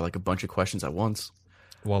bombarded by like a bunch of questions at once.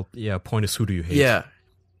 Well, yeah, point is, who do you hate? Yeah.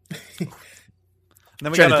 Then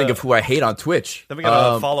I'm trying to think of who I hate on Twitch. Then we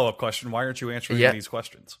got a follow-up question. Why aren't you answering these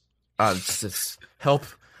questions? Just help.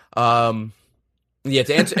 Yeah,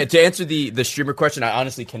 to answer the streamer question, I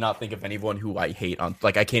honestly cannot think of anyone who I hate on.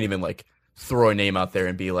 Like, I can't even like throw a name out there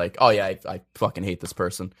and be like, oh yeah, I fucking hate this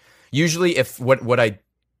person. Usually, if what I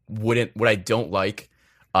don't like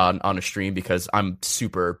on a stream, because I'm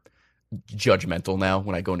super judgmental now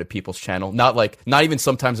when I go into people's channel. Not even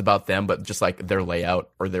sometimes about them, but just like their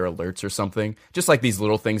layout or their alerts or something. Just like these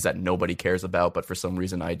little things that nobody cares about, but for some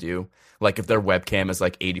reason I do. Like if their webcam is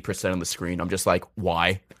like 80% on the screen, I'm just like,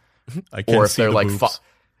 why? I can't or if see they're the like, boobs.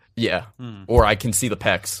 or I can see the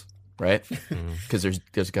pecs, right? Because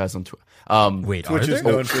there's guys on Twitch. Wait, Twitch are is there?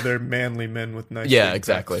 known for their manly men with nice. Yeah, big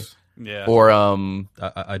exactly. pecs. Yeah. Or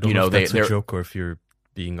I don't you know know, if that's they're a joke or if you're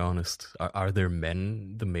being honest. Are there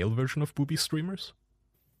men, the male version of booby streamers?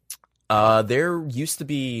 there used to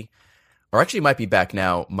be, or actually it might be back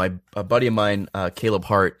now. A buddy of mine, Caleb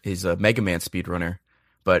Hart, is a Mega Man speedrunner,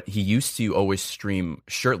 but he used to always stream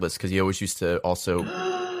shirtless because he always used to also.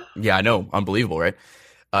 Yeah, I know, unbelievable, right?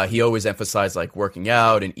 He always emphasized like working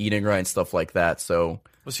out and eating right and stuff like that. So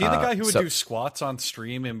was he the guy who would do squats on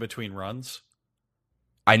stream in between runs?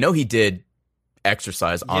 I know he did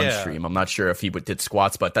exercise on stream. I'm not sure if he did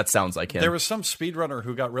squats, but that sounds like him. There was some speedrunner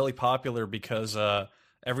who got really popular because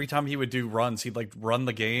every time he would do runs, he'd like run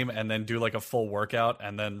the game and then do like a full workout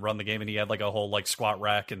and then run the game, and he had like a whole like squat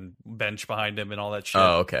rack and bench behind him and all that shit.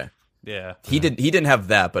 Oh, okay. Yeah. He didn't have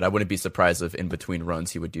that, but I wouldn't be surprised if in between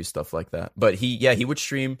runs he would do stuff like that. But he would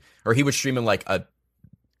stream, or he would stream in like a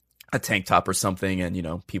tank top or something, and you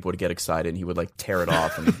know, people would get excited and he would like tear it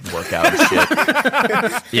off and work out and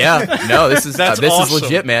shit. Yeah, no, this is awesome. is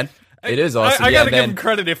legit, man. It is awesome. I gotta give him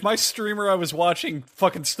credit. If my streamer I was watching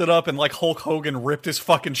fucking stood up and like Hulk Hogan ripped his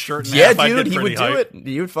fucking shirt in half, dude, I'd get he would hype. do it.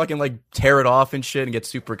 He would fucking like tear it off and shit and get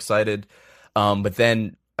super excited. But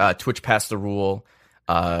then Twitch passed a rule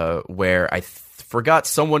where I forgot,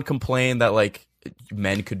 someone complained that like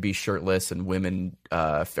men could be shirtless and women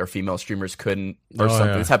or female streamers couldn't, or something.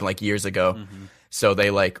 Yeah. This happened like years ago. Mm-hmm. So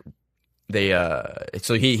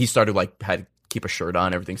so he started like had to keep a shirt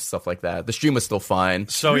on, everything, stuff like that. The stream was still fine.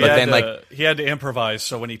 So he had to improvise.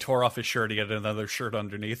 So when he tore off his shirt, he had another shirt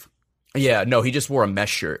underneath. Yeah, no, he just wore a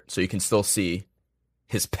mesh shirt, so you can still see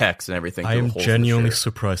his pecs and everything. I am genuinely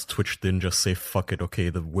surprised Twitch didn't just say, fuck it, okay,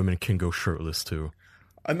 the women can go shirtless too.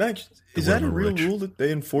 Is that a real rule that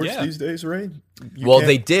they enforce these days, Ray?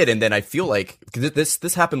 They did, and then I feel like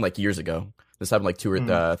this happened like years ago. This happened like 2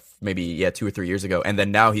 or 3 years ago, and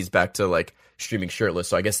then now he's back to like streaming shirtless.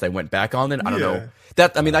 So I guess they went back on it. I don't know.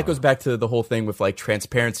 That goes back to the whole thing with like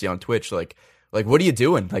transparency on Twitch. Like what are you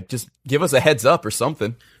doing? Like, just give us a heads up or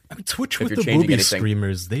something. I mean, Twitch with the booby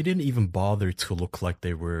streamers, they didn't even bother to look like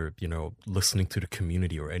they were, you know, listening to the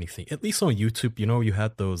community or anything. At least on YouTube, you know, you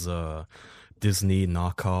had those Disney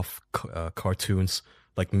knockoff cartoons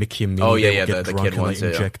like Mickey and Minnie. Oh yeah, get the drunk kid and ones,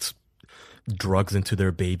 inject drugs into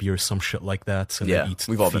their baby or some shit like that, and then eat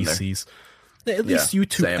we've all feces. At least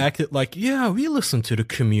YouTube acted like, we listen to the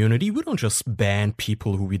community. We don't just ban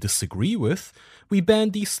people who we disagree with. We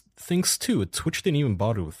ban these things too. Twitch didn't even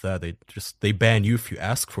bother with that. They ban you if you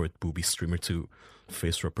ask for it, booby streamer, to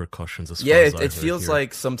face repercussions. It feels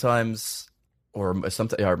like sometimes, or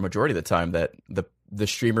majority of the time, that the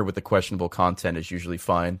streamer with the questionable content is usually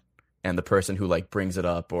fine, and the person who like brings it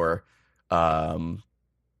up or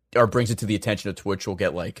brings it to the attention of Twitch will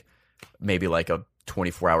get like maybe like a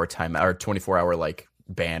 24-hour timeout or 24-hour like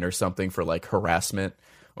ban or something for like harassment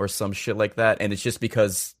or some shit like that. And it's just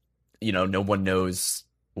because, you know, no one knows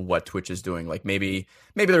what Twitch is doing. Like maybe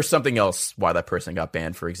there's something else why that person got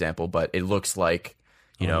banned, for example, but it looks like,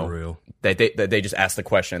 you know, Unreal. they just asked the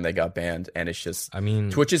question and they got banned. And it's just, I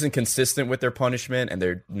mean, Twitch isn't consistent with their punishment and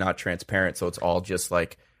they're not transparent. So it's all just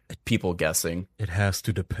like people guessing. it has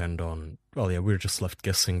to depend on. Well, yeah, we're just left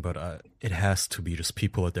guessing, but it has to be just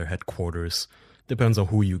people at their headquarters. Depends on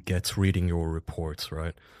who you get reading your reports,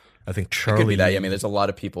 right? I think It Charlie. could be that. I mean, there's a lot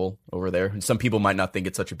of people over there. And some people might not think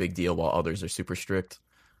it's such a big deal while others are super strict.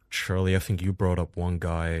 Charlie, I think you brought up one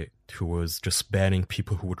guy who was just banning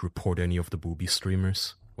people who would report any of the booby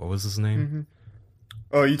streamers. What was his name? Mm-hmm.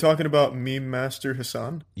 Oh, are you talking about Meme Master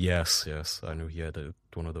Hassan? Yes, I knew he had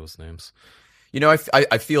one of those names. You know,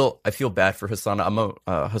 I feel bad for Hassan.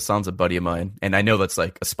 Hassan's a buddy of mine, and I know that's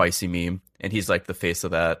like a spicy meme, and he's like the face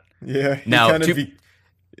of that. Yeah.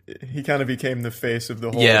 He kind of became the face of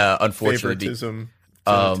the whole unfortunately, favoritism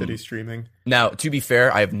to titty streaming. Now, to be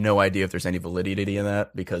fair, I have no idea if there's any validity in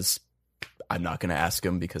that because I'm not going to ask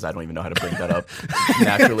him because I don't even know how to bring that up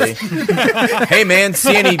naturally. Hey, man,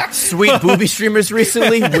 see any sweet booby streamers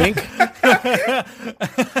recently? Wink.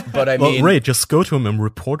 But I mean, Ray, just go to him and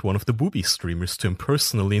report one of the booby streamers to him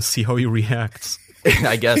personally and see how he reacts.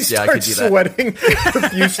 I guess, I could do that. Sweating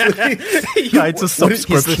profusely. Yeah, it's a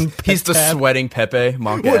subscription. He's the sweating Pepe,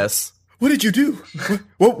 Monk ass. What did you do?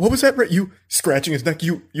 What was that? You scratching his neck?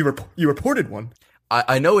 You reported one.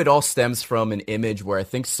 I know it all stems from an image where I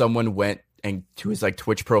think someone went and to his like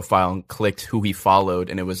Twitch profile and clicked who he followed,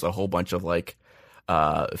 and it was a whole bunch of like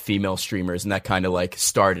female streamers, and that kind of like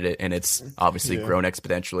started it, and it's obviously grown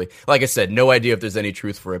exponentially. Like I said, no idea if there's any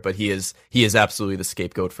truth for it, but he is absolutely the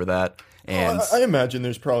scapegoat for that. And I imagine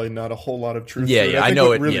there's probably not a whole lot of truth. Yeah, to it. yeah, I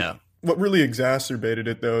know it. Yeah. What really exacerbated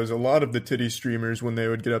it, though, is a lot of the titty streamers, when they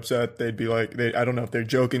would get upset, they'd be like, I don't know if they're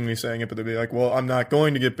jokingly saying it, but they'd be like, well, I'm not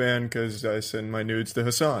going to get banned because I send my nudes to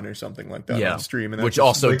Hassan or something like that on stream. And which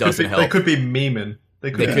also doesn't help. They could be memeing.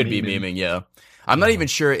 They could be memeing, yeah. I'm not even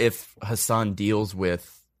sure if Hassan deals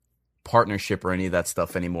with partnership or any of that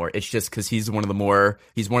stuff anymore. It's just because he's one of the more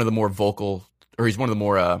vocal, or he's one of the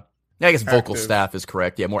more I guess vocal staff is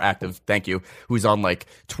correct. Yeah, more active. Thank you. Who's on like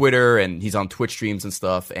Twitter and he's on Twitch streams and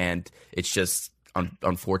stuff. And it's just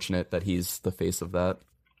unfortunate that he's the face of that.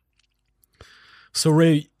 So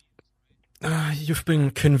Ray, you've been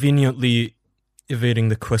conveniently evading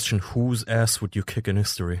the question: whose ass would you kick in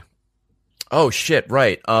history? Oh shit!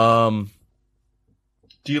 Right. Do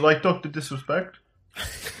you like Dr. Disrespect?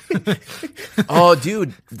 Oh,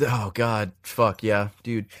 dude. Oh, God. Fuck, yeah.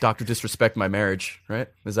 Dude, Dr. Disrespect My Marriage, right?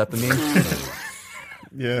 Is that the meme?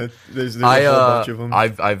 Yeah, there's a whole bunch of them.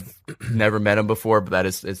 I've never met him before, but that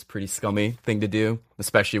is a pretty scummy thing to do,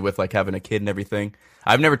 especially with, like, having a kid and everything.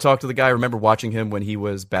 I've never talked to the guy. I remember watching him when he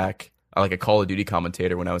was back, like a Call of Duty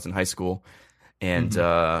commentator when I was in high school. And,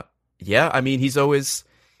 yeah, I mean, he's always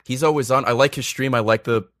on. I like his stream. I like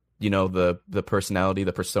the personality,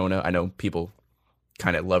 the persona. I know people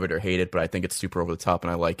kind of love it or hate it, but I think it's super over the top and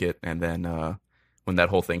I like it. And then when that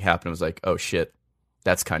whole thing happened, I was like, oh shit,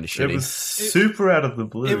 that's kind of shitty. It was super out of the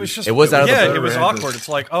blue. It was out of the blue. It was awkward. It's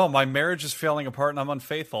like, oh, my marriage is falling apart and I'm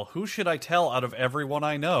unfaithful. Who should I tell out of everyone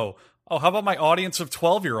I know? Oh, how about my audience of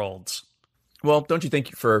 12-year-olds? Well, don't you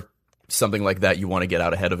think for something like that you want to get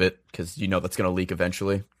out ahead of it because you know that's going to leak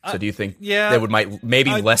eventually? So do you think they might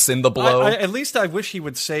lessen the blow? At least I wish he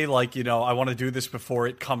would say, like, I want to do this before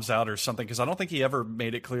it comes out or something, because I don't think he ever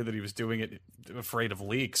made it clear that he was doing it afraid of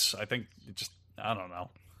leaks. I think I don't know.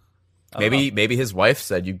 Maybe his wife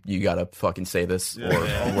said you gotta fucking say this or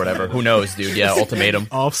whatever. Who knows, dude? Yeah, ultimatum.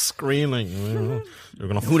 Off screaming. You're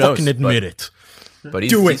gonna Who fucking knows, admit it. But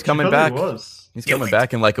he's coming back. He's coming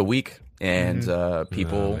back in like a week. And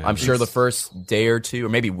people, I'm sure the first day or two, or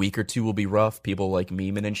maybe week or two will be rough. People like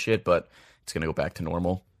memeing and shit, but it's going to go back to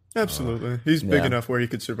normal. Absolutely. He's big enough where he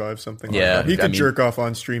could survive something like that. He could jerk off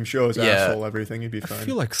on stream, show his asshole, everything. He'd be fine. I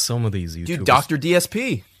feel like some of these YouTubers... Dude, Dr.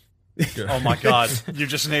 DSP. Oh my god. You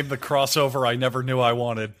just named the crossover I never knew I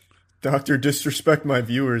wanted. Dr. Disrespect my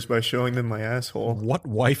viewers by showing them my asshole. What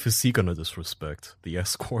wife is he going to disrespect? The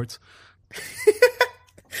escort?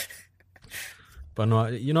 But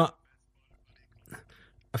no,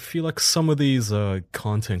 I feel like some of these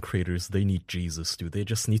content creators, they need Jesus, dude. They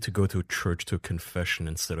just need to go to a church, to a confession,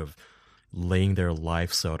 instead of laying their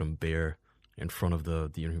lives out and bare in front of the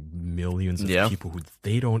millions of people who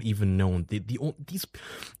they don't even know.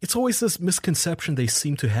 It's always this misconception they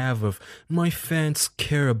seem to have of, my fans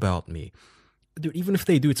care about me. Dude, even if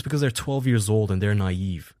they do, it's because they're 12 years old and they're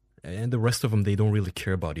naive. And the rest of them, they don't really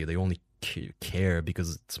care about you. They only care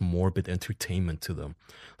because it's morbid entertainment to them.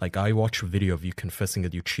 Like, I watch a video of you confessing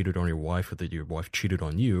that you cheated on your wife or that your wife cheated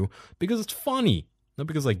on you because it's funny, not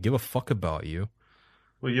because I give a fuck about you.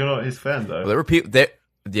 Well, you're not his fan, though. Well, there were people.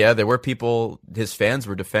 There were people. His fans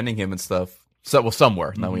were defending him and stuff So, well, some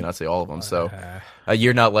were. Let me not say all of them. So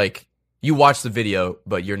you're not like, you watch the video,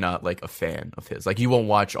 but you're not like a fan of his. Like you won't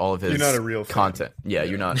watch all of his. You're not a real content. Yeah,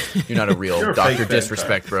 you're not a real Dr.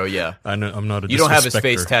 Disrespect, bro. Yeah, I'm not a. You don't have his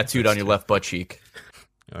face tattooed on your left butt cheek.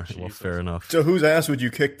 All right, well, fair enough. So whose ass would you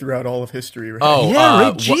kick throughout all of history? Right? Oh, yeah,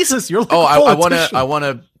 right. Jesus, you're like I want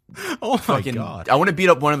to. Oh my god! I want to beat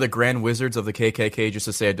up one of the Grand Wizards of the KKK just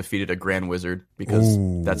to say I defeated a Grand Wizard because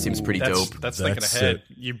that seems pretty dope. That's thinking ahead.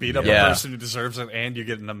 You beat up a person who deserves it, and you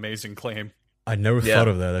get an amazing claim. I never thought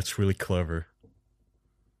of that. That's really clever.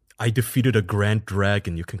 I defeated a Grand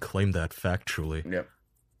Dragon. You can claim that factually. Yep.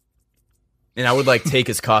 And I would like take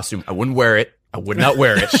his costume. I wouldn't wear it. I would not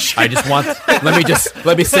wear it. I just want.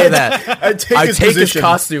 Let me say that. I'd take his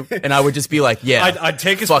costume, and I would just be like, yeah. I'd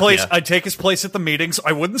take his place. Yeah. I'd take his place at the meetings.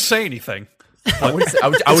 I wouldn't say anything. I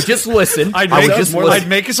would just listen. I'd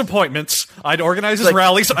make his appointments. I'd organize his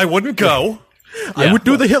rallies. I wouldn't go. Yeah. I would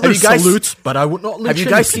do the Hitler salutes, but I would not. Have you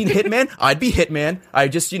guys seen Hitman? I'd be Hitman. I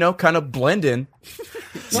just kind of blend in.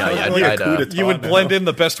 You would blend in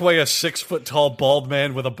the best way a 6-foot-tall bald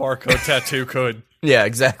man with a barcode tattoo could. Yeah,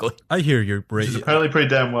 exactly. I hear you, Ray. Which is apparently pretty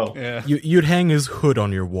damn well. Yeah. You'd hang his hood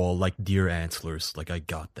on your wall like deer antlers. Like, I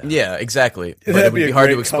got that. Yeah, exactly. But it would be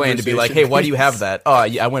hard to explain, to be like, hey, why do you have that? Oh,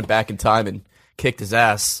 I went back in time and kicked his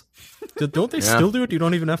ass. Don't they still do it? You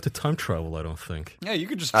don't even have to time travel, I don't think. Yeah, you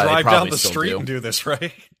could just drive down the street and do this,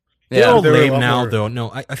 right? They're all lame now, though.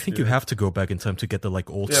 No, I think you have to go back in time to get the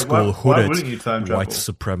old school hooded white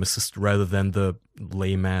supremacist rather than the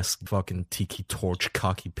lame ass fucking tiki torch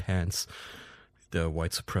cocky pants. The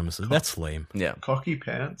white supremacist. That's lame. Yeah, cocky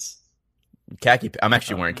pants. Khaki. I'm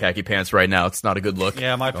actually wearing khaki pants right now. It's not a good look.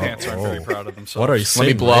 Yeah, my pants aren't very proud of themselves. What are you saying?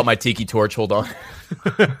 Let me blow out my tiki torch. Hold on.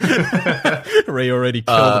 Ray already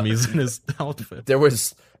killed him. He's in his outfit.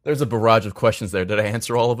 There's a barrage of questions there. Did I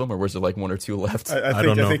answer all of them, or was there like one or two left? I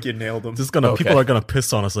don't know. I think you nailed them. People are gonna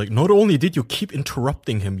piss on us. Like, not only did you keep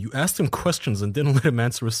interrupting him, you asked him questions and didn't let him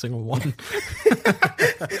answer a single one.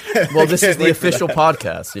 Well, this is the official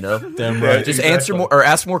podcast, Damn right. Just answer more or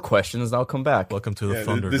ask more questions, and I'll come back. Welcome to the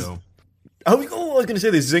Thunderdome. I was going to say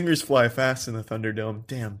the zingers fly fast in the Thunderdome.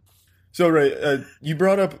 Damn. So, Ray, you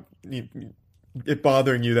brought up it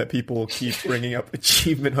bothering you that people keep bringing up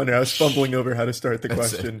Achievement Hunter. I was fumbling over how to start the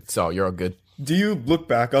question. So you're all good. Do you look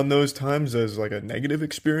back on those times as like a negative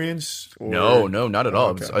experience? Or? No, not at all.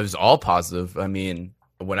 Okay. It was all positive. I mean,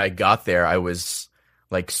 when I got there, I was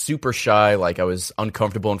like super shy. Like I was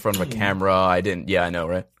uncomfortable in front of a camera. I know,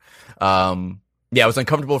 right? I was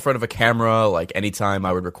uncomfortable in front of a camera. Like anytime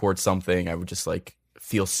I would record something, I would just like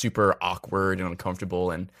feel super awkward and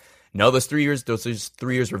uncomfortable. And no, those 3 years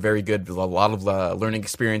were very good. A lot of learning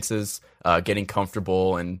experiences, getting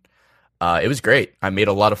comfortable, and it was great. I made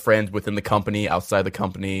a lot of friends within the company, outside the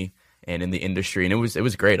company, and in the industry, and it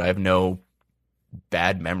was great. I have no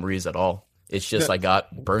bad memories at all. It's just I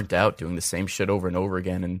got burnt out doing the same shit over and over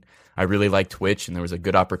again, and I really like Twitch, and there was a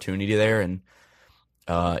good opportunity there, and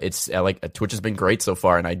Twitch has been great so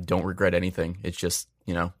far, and I don't regret anything. It's just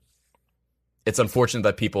it's unfortunate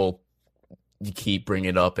that people keep bringing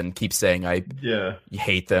it up and keep saying you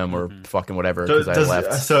hate them or fucking whatever because I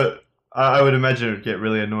left. So I would imagine it would get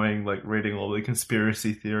really annoying, like reading all the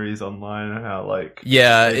conspiracy theories online and how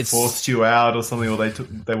they forced you out or something, or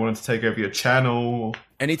they wanted to take over your channel.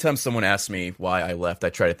 Anytime someone asks me why I left,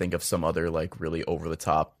 I try to think of some other like really over the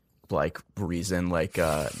top reason, like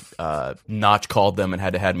Notch called them and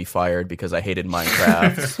had me fired because I hated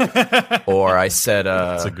Minecraft. Or I said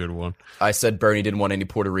that's a good one. I said Bernie didn't want any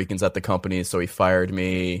Puerto Ricans at the company, so he fired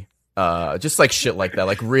me. Just like shit like that,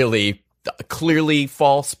 like really clearly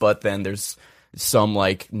false, but then there's some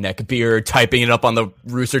like neckbeard typing it up on the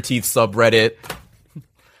Rooster Teeth subreddit.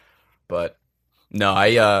 But no,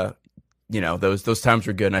 I those times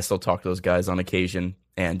were good, and I still talk to those guys on occasion.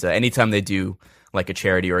 And anytime they do like a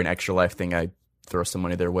charity or an Extra Life thing, I throw some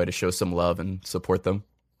money their way to show some love and support them.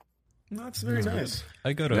 That's very nice.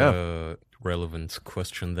 I got a relevant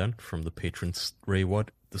question then from the patrons. Ray,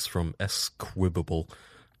 what is from S. Quibable?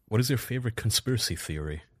 What is your favorite conspiracy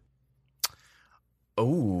theory?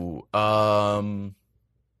 Oh, I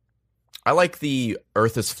like the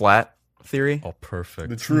Earth is flat theory. Oh, perfect.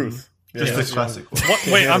 The truth. Just the classic one.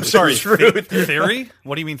 Wait, I'm sorry. Theory?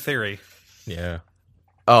 What do you mean theory? Yeah.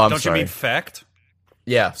 Oh, Don't you mean fact?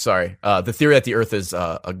 Yeah, sorry. The theory that the Earth is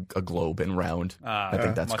a globe and round. I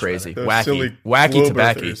think that's crazy. Wacky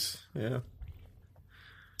tobacco. Yeah.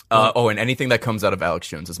 And anything that comes out of Alex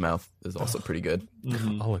Jones's mouth is also pretty good.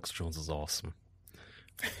 Mm-hmm. Alex Jones is awesome.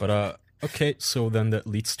 But okay, so then that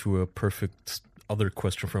leads to a perfect other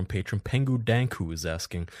question from patron Pengu Danku is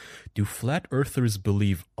asking, do flat earthers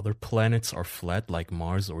believe other planets are flat like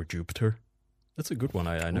Mars or Jupiter? That's a good one.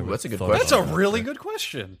 I never. That's a good thought question. That's a about that. really good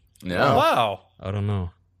question. Yeah. Wow. I don't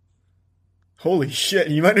know. Holy shit!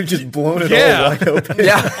 You might have just blown it Yeah. all wide open.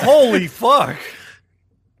 Yeah. Holy fuck.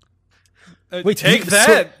 Wait, take so-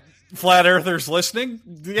 that, flat earthers listening.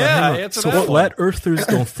 Yeah, Hang on. answer So that one. flat earthers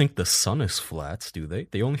don't think the sun is flat, do they?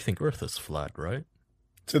 They only think Earth is flat, right?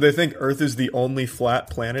 So they think Earth is the only flat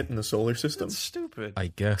planet in the solar system. That's stupid. I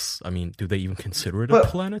guess. I mean, do they even consider it a But-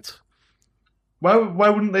 planet? Why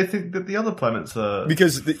wouldn't they think that the other planets are?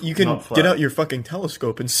 Because you can Not flat. get out your fucking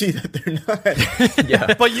telescope and see that they're not.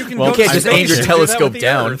 Yeah. But you can Well, go you can't to just aim space your and do that telescope with the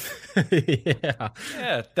down. Earth. Yeah.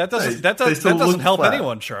 Yeah, that doesn't They that doesn't, still that doesn't look help flat.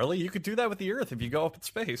 anyone, Charlie. You could do that with the Earth if you go up in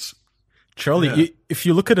space. Charlie, Yeah. if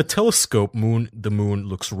you look at a telescope, the moon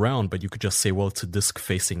looks round, but you could just say, well, it's a disk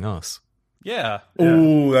facing us. Yeah.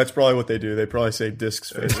 Ooh, that's probably what they do. They probably say discs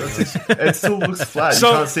facing us. It still looks flat. So-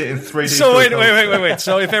 you can't see it in 3D. So for a telescope. wait.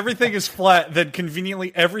 So if everything is flat, then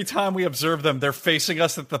conveniently every time we observe them, they're facing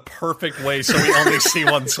us at the perfect way, so we only see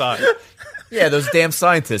one side. Yeah, those damn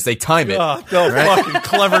scientists, they time it. Oh, no fucking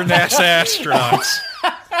clever NASA astronauts.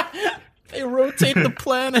 They rotate the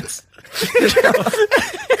planets.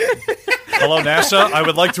 Hello, NASA. I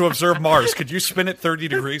would like to observe Mars. Could you spin it 30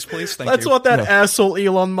 degrees, please? Thank That's you. what that asshole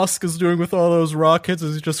Elon Musk is doing with all those rockets,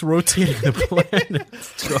 is just rotating the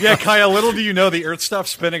planet. Yeah, Kaya, little do you know, the Earth stopped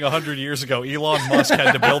spinning 100 years ago. Elon Musk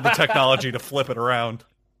had to build the technology to flip it around.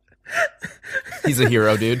 He's a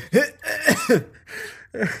hero, dude.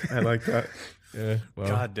 I like that. Yeah, well,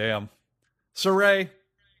 God damn. So, Ray,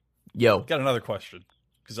 Yo. got another question.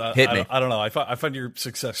 Because Hit me. I don't know. I find your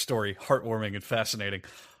success story heartwarming and fascinating.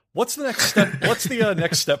 What's the next step? What's the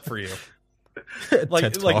next step for you?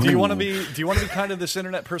 Like, Talk. do you want to be kind of this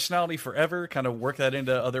internet personality forever? Kind of work that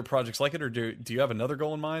into other projects like it, or do you have another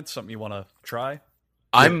goal in mind? Something you want to try?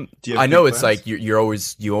 Do you have I know big it's plans? like you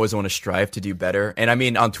always want to strive to do better. And I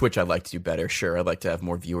mean, on Twitch, I'd like to do better. Sure. I'd like to have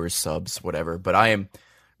more viewers, subs, whatever. But I am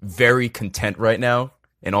very content right now,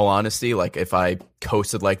 in all honesty. Like, if I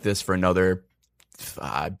coasted like this for another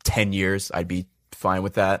 10 years, I'd be fine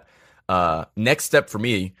with that. Next step for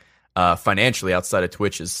me, financially, outside of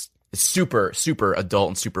Twitch, is super, super adult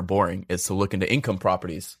and super boring, is to look into income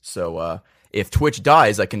properties. So if Twitch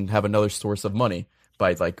dies, I can have another source of money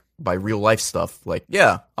by real life stuff. Like,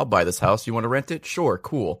 yeah, I'll buy this house. You want to rent it? Sure,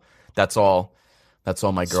 cool. That's all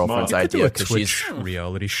my girlfriend's You could do idea, a because Twitch she's.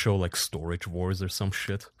 reality show like Storage Wars or some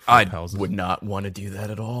shit. I houses. would not want to do that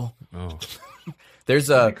at all. Oh. There's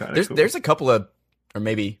That'd be kinda cool. there's a couple of, or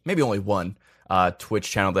maybe only one Twitch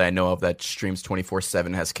channel that I know of that streams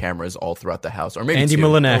 24/7, has cameras all throughout the house, or maybe Andy two, Oh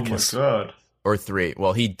my Milanakis. god. or three.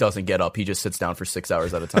 Well, he doesn't get up; he just sits down for 6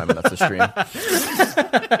 hours at a time, and that's the stream.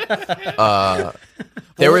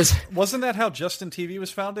 Wasn't that how Justin TV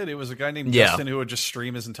was founded? It was a guy named Yeah. Justin who would just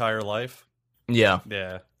stream his entire life. Yeah,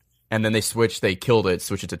 Yeah, and then they switched it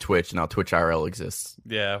to Twitch. Now Twitch IRL exists,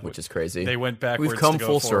 yeah. which is crazy. They went backwards. We've come to go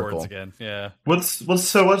full forwards circle. again. Yeah. What's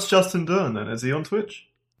Justin doing then? Is he on Twitch?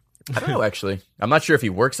 I don't know, actually. I'm not sure if he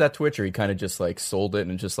works at Twitch or he kind of just like sold it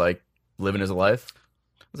and just like living his life.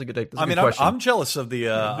 That's a good. That's a I good mean, question. I'm jealous of the.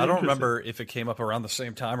 I don't interesting. remember if it came up around the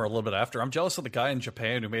same time or a little bit after. I'm jealous of the guy in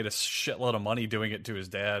Japan who made a shitload of money doing it to his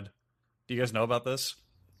dad. Do you guys know about this?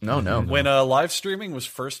 No. When live streaming was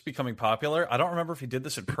first becoming popular, I don't remember if he did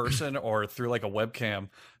this in person or through like a webcam.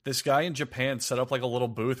 This guy in Japan set up like a little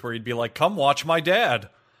booth where he'd be like, "Come watch my dad,"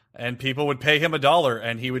 and people would pay him $1,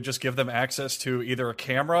 and he would just give them access to either a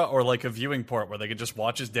camera or like a viewing port where they could just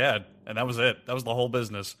watch his dad, and that was it. That was the whole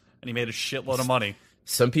business, and he made a shitload of money.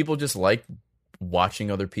 Some people just like watching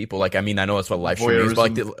other people. Like, I mean, I know that's what live streaming is,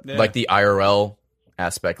 but Yeah. like the IRL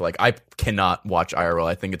aspect. Like, I cannot watch IRL.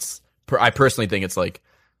 I personally think it's like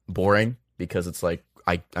boring, because it's like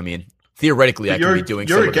I mean, theoretically, I could be doing.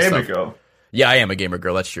 You're some a of the gamer stuff. girl. Yeah, I am a gamer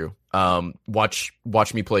girl. That's true.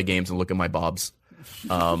 Watch me play games and look at my bobs.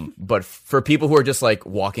 But for people who are just like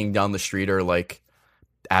walking down the street or like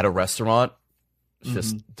at a restaurant, it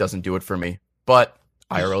just doesn't do it for me. But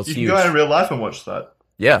IRL is You can huge. go out in real life and watch that.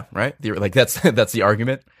 Yeah, right. Like that's the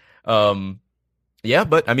argument. Yeah,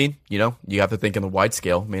 but I mean, you have to think in the wide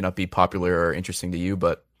scale. It may not be popular or interesting to you,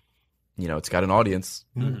 but it's got an audience.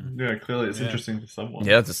 Yeah, clearly it's interesting to someone.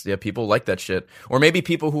 Yeah, people like that shit. Or maybe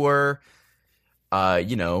people who are,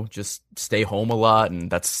 just stay home a lot, and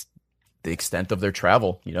that's the extent of their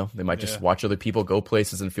travel. They might just watch other people go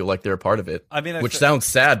places and feel like they're a part of it. I mean, which sounds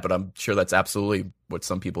sad, but I'm sure that's absolutely what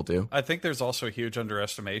some people do. I think there's also a huge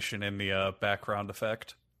underestimation in the background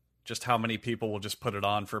effect. Just how many people will just put it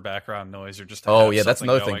on for background noise or just to Oh have yeah, that's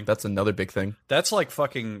something another going. thing. That's another big thing. That's like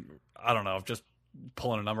fucking, I don't know, just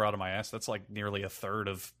pulling a number out of my ass. That's like nearly a third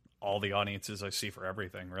of all the audiences I see for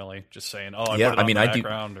everything. Really, just saying, oh, Yeah, put it I on mean, the I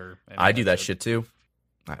background I do that shit too.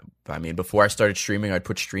 I mean, before I started streaming, I'd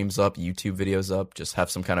put streams up, YouTube videos up, just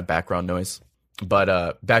have some kind of background noise.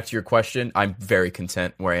 But back to your question, I'm very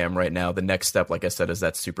content where I am right now. The next step, like I said, is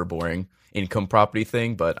that super boring income property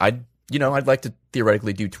thing. But I'd like to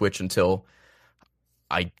theoretically do Twitch until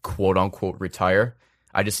I quote unquote retire.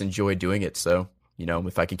 I just enjoy doing it. So,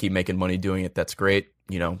 if I can keep making money doing it, that's great.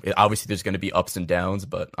 Obviously there's going to be ups and downs,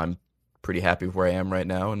 but I'm pretty happy with where I am right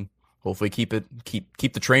now, and hopefully keep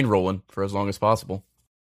the train rolling for as long as possible.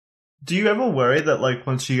 Do you ever worry that, like,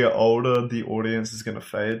 once you get older, the audience is going to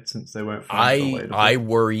fade since they won't find relatable? I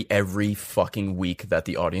worry every fucking week that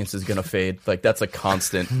the audience is going to fade. Like, that's a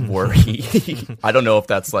constant worry. I don't know if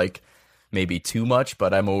that's, like, maybe too much,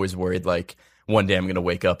 but I'm always worried, like, one day I'm going to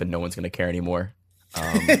wake up and no one's going to care anymore.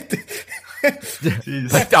 Like,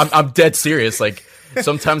 I'm dead serious. Like,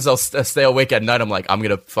 sometimes I'll stay awake at night. I'm like, I'm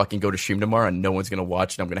going to fucking go to stream tomorrow and no one's going to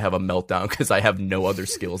watch, and I'm going to have a meltdown because I have no other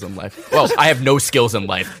skills in life. Well, I have no skills in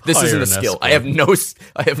life. This isn't a skill. I have no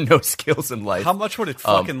skills in life. How much would it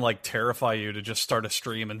fucking like terrify you to just start a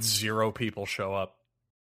stream and 0 people show up?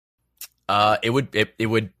 It would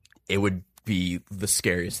be the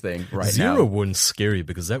scariest thing right now. 0 wouldn't scare you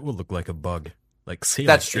because that would look like a bug. Like, say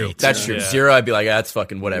that's like true. 8. That's true. Yeah. 0, I'd be like, that's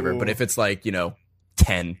fucking whatever. Ooh. But if it's like 10.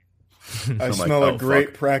 I I'm smell like, a oh, great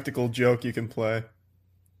fuck. practical joke you can play.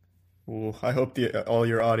 Ooh, I hope all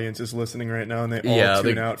your audience is listening right now and they all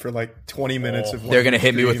tune out for like 20 minutes of They're gonna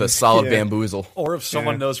hit me with a solid bamboozle. Or if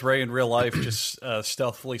someone knows Ray in real life, just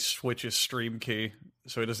stealthily switch his stream key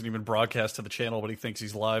so he doesn't even broadcast to the channel, but he thinks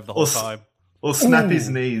he's live the whole time. Or snap his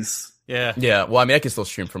knees. Yeah. Yeah, well, I mean, I can still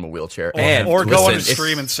stream from a wheelchair. Or go on his listen,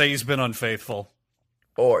 stream and say he's been unfaithful.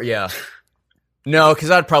 Or, yeah. No,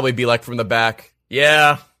 because I'd probably be like from the back.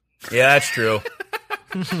 Yeah, that's true.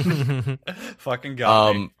 Fucking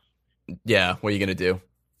got me. Yeah, what are you gonna do?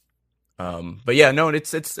 But yeah, no,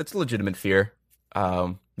 it's a legitimate fear.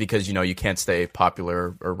 Because you can't stay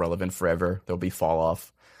popular or relevant forever. There'll be fall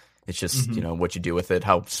off. It's just what you do with it,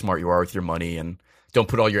 how smart you are with your money, and don't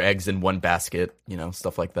put all your eggs in one basket.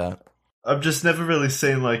 Stuff like that. I've just never really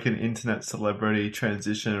seen like an internet celebrity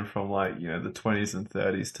transition from like the 20s and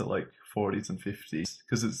 30s to like 40s and 50s,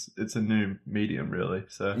 because it's a new medium really.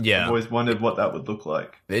 So yeah, I've always wondered what that would look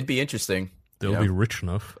like. It'd be interesting. They'll be rich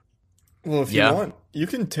enough. Well, if you want, you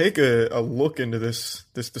can take a look into this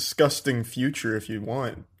disgusting future if you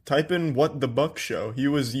want. Type in What the Buck Show. He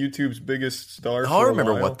was YouTube's biggest star for I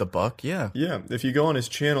remember a while. What the Buck, yeah. Yeah, if you go on his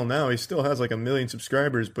channel now, he still has like 1 million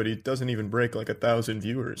subscribers, but he doesn't even break like 1,000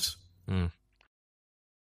 viewers.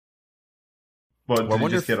 What, did he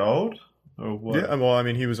just get old? Or what? Yeah, well, I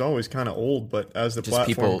mean, he was always kind of old, but as the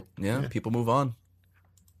platform... people move on.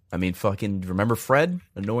 I mean, fucking, remember Fred?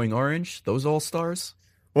 Annoying Orange? Those all-stars?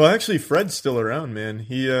 Well, actually, Fred's still around, man.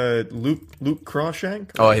 He, Luke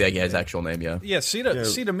Crawshank? Oh, yeah, his actual name, yeah. Yeah, see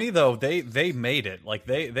to me, though, they made it. Like,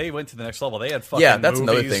 they went to the next level. They had fucking that's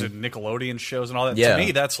another movies thing. and Nickelodeon shows and all that. Yeah. To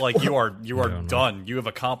me, that's like, you are done. You have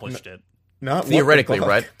accomplished it. Not theoretically,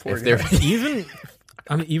 right? If they're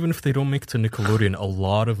even if they don't make it to Nickelodeon, a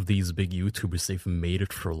lot of these big YouTubers, they've made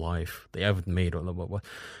it for life. They haven't made it.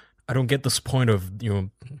 I don't get this point of,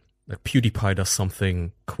 like PewDiePie does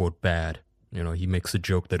something, quote, bad. He makes a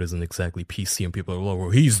joke that isn't exactly PC, and people are like, well,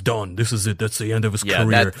 he's done. This is it. That's the end of his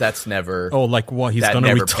career. Yeah, that's never... Oh, like what? He's going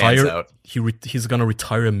to retire? He's going to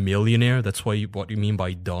retire a millionaire? That's what you mean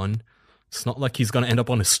by done? It's not like he's going to end up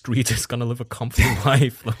on the street. He's going to live a comfortable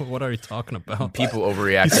life. What are you talking about? People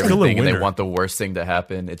overreact to everything, and they want the worst thing to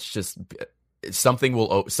happen. It's just... Something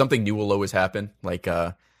new will always happen, like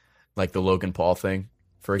the Logan Paul thing.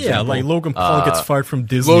 For example. Yeah, like Logan Paul gets fired from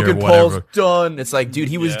Disney Logan or whatever. Paul's done. It's like, dude,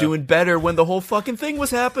 he was doing better when the whole fucking thing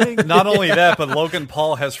was happening. Not only that, but Logan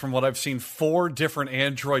Paul has, from what I've seen, 4 different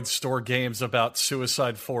Android store games about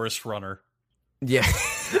Suicide Forest Runner. Yeah.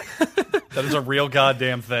 That is a real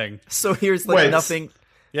goddamn thing. So here's nothing...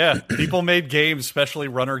 Yeah, people made games, especially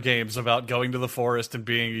runner games, about going to the forest and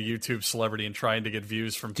being a YouTube celebrity and trying to get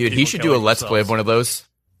views from people. Dude, he should do a Let's Play of one of those.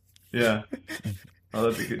 Yeah. Oh,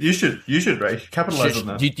 that'd be good. You should, Ray. Capitalize on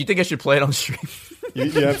that. Do you think I should play it on stream?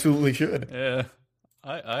 You absolutely should. Yeah,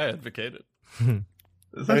 I advocate it.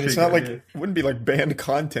 It's not like it wouldn't be like banned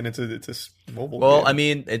content. It's a mobile. Well, game. I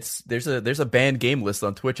mean, there's a banned game list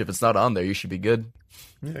on Twitch. If it's not on there, you should be good.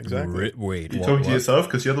 Yeah, exactly. Wait, you talking to yourself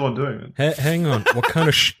because you're the one doing it. Hang on. What kind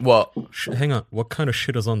of hang on. What kind of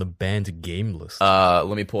shit is on the banned game list? Let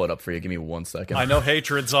me pull it up for you. Give me 1 second. I know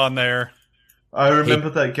Hatred's on there. I remember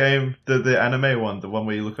that game, the anime one, the one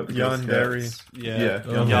where you look up the Yandere.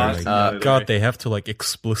 Yeah. God, they have to like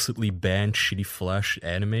explicitly ban shitty Flash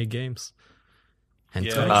anime games.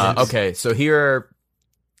 Yeah. Okay, so here,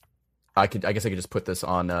 I guess I could just put this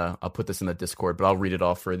on. I'll put this in the Discord, but I'll read it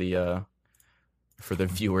off for the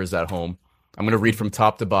viewers at home. I'm gonna read from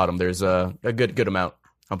top to bottom. There's a good amount.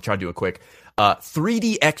 I'll try to do it quick.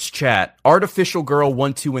 3DX Chat, Artificial Girl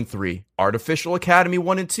 1, 2, and 3, Artificial Academy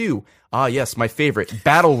 1 and 2. Ah, yes, my favorite,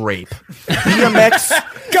 Battle Rape, BMX.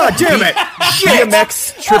 God damn it!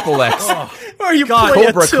 BMX Triple X. Or you God, play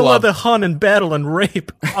Cobra Attila Club. the Hun and battle and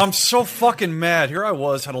rape. I'm so fucking mad. Here I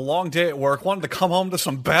was, had a long day at work, wanted to come home to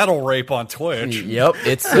some battle rape on Twitch. Yep,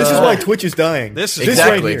 it's This is why Twitch is dying. This is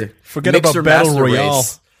exactly. right here. Forget Mixer about Battle Master Royale.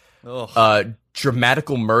 Race.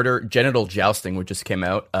 Dramatical Murder, Genital Jousting, which just came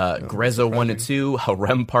out. Grezzo 1 and 2,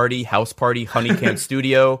 Harem Party, House Party, Honey Camp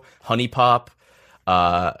Studio, Honey Pop,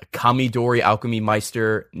 Kamidori Alchemy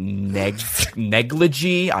Meister,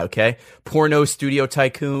 Negligee, okay, Porno Studio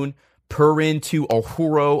Tycoon, Purin 2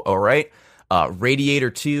 Ohuro, all right. Radiator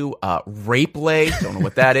 2, Rapeplay, don't know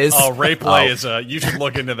what that is. Oh, Rapeplay is you should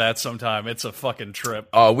look into that sometime. It's a fucking trip.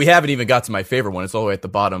 We haven't even got to my favorite one. It's all the way at the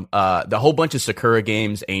bottom. The whole bunch of Sakura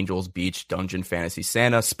games, Angels, Beach, Dungeon, Fantasy,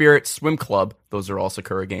 Santa, Spirit, Swim Club. Those are all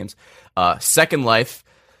Sakura games. Second Life.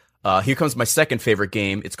 Here comes my second favorite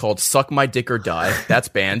game. It's called Suck My Dick or Die. That's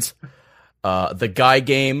banned. The Guy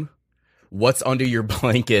Game, What's Under Your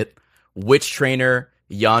Blanket, Witch Trainer,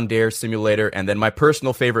 Yandere Simulator, and then my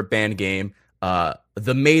personal favorite band game,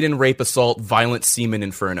 The Maiden Rape Assault Violent Semen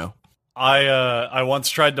Inferno. I once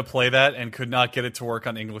tried to play that and could not get it to work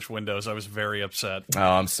on English Windows. I was very upset. Oh,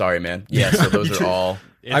 I'm sorry, man. Yeah, so those are all...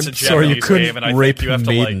 It's I'm a sorry you Japanese couldn't game, and I rape think you have to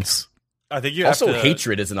maidens. I think you Also, have to...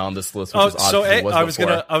 Hatred isn't on this list, which is odd. So It I was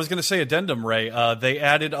was gonna say addendum, Ray. They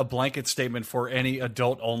added a blanket statement for any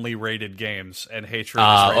adult-only rated games, and Hatred. Is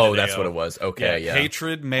rated oh, that's AO. what it was. Okay, yeah.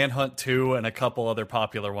 Hatred, Manhunt 2, and a couple other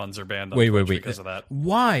popular ones are banned. On Wait, Twitch wait. because of that.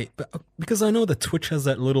 Why? Because I know that Twitch has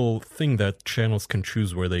that little thing that channels can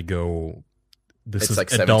choose where they go. This It's is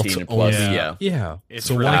like adults 17 plus, only. yeah. Yeah. It's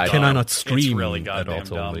So really why can I dumb. not It's stream really goddamn adults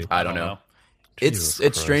dumb. only? I don't know. Jesus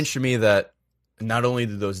It's Christ. strange to me that not only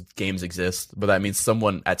do those games exist, but that means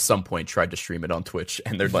someone at some point tried to stream it on Twitch,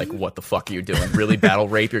 and they're like, "What the fuck are you doing? Really, Battle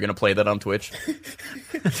Rape? You're gonna play that on Twitch?"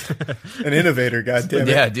 An innovator, goddamn it.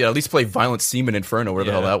 Yeah, dude. At least play Violent Semen Inferno, whatever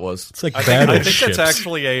the hell that was. It's like I battleships. think that's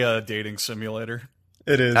actually a dating simulator.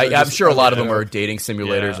 It is. I'm sure a lot of them are dating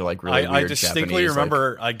simulators or like really weird I distinctly Japanese,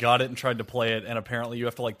 remember I got it and tried to play it, and apparently you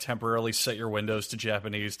have to like temporarily set your windows to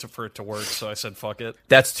Japanese for it to work. So I said, "Fuck it."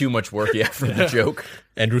 That's too much work, yeah, for the joke.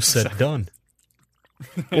 Andrew said done.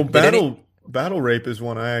 Well, Battle Rape is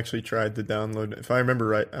one I actually tried to download. If I remember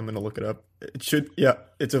right, I'm going to look it up.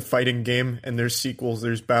 It's a fighting game, and there's sequels.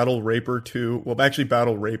 There's Battle Raper 2. Well, actually,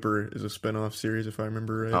 Battle Raper is a spin-off series, if I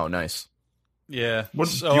remember right. Oh, nice. Yeah. What,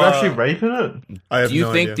 So, do you actually rape in it? I have Do you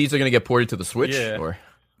no think idea. these are gonna get ported to the Switch? Yeah. Or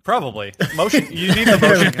Probably motion. You need the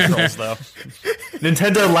motion controls though.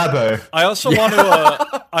 Nintendo Labo. I also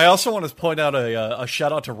want to point out a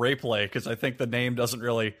shout out to Rapeplay because I think the name doesn't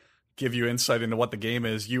really give you insight into what the game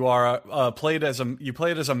is. You are played as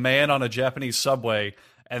a man on a Japanese subway,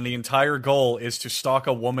 and the entire goal is to stalk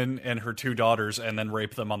a woman and her two daughters and then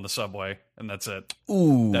rape them on the subway, and that's it.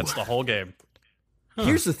 ooh, That's the whole game.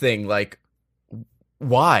 here's the thing, like,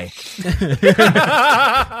 why?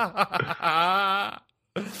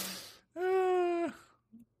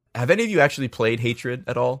 Have any of you actually played Hatred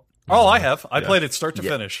at all? Oh, I have. I played it start to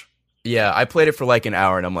finish. Yeah, I played it for like an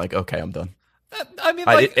hour, and I'm like, okay, I'm done. I mean,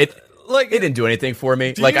 It like didn't do anything for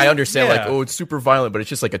me. Do Like, I you- understand, yeah. like, oh, it's super violent, but it's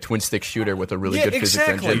just like a twin stick shooter with a really good physics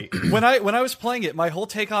engine. when I was playing it, my whole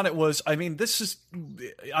take on it was, I mean,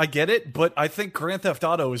 I get it, but I think Grand Theft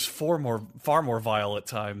Auto is far more vile at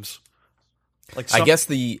times. Like I guess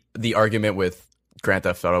the argument with Grand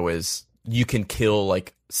Theft Auto is you can kill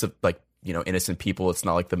like innocent people. It's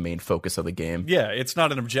not like the main focus of the game. yeah, it's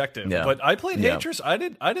not an objective. Yeah. But I played Yeah. Hatred. I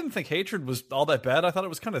didn't think Hatred was all that bad. I thought it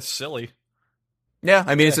was kind of silly. Yeah,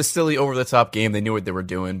 I mean, it's a silly, over-the-top game. They knew what they were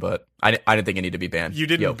doing, but I didn't think it needed to be banned. You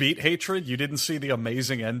didn't Yo. beat Hatred. You didn't see the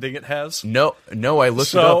amazing ending it has. No, I looked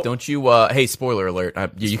it So- up. Don't you? Hey, spoiler alert!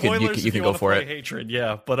 You Spoilers can if go wanna for play it. Hatred,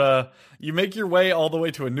 yeah, but you make your way all the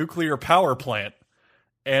way to a nuclear power plant,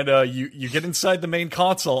 and you get inside the main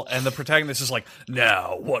console, and the protagonist is like,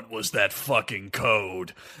 "Now, what was that fucking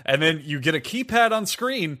code?" And then you get a keypad on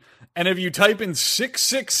screen, and if you type in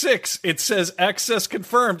 666, it says access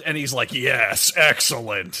confirmed, and he's like, "Yes,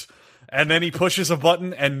 excellent." And then he pushes a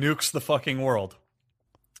button and nukes the fucking world.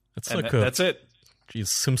 It's And like that's it.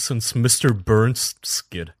 Simpsons Mr. Burns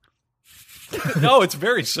skid. No, it's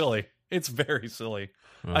very silly. It's very silly.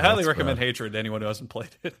 Oh, I highly that's recommend bad. Hatred to anyone who hasn't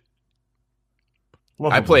played it.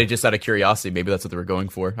 I played it just out of curiosity. Maybe that's what they were going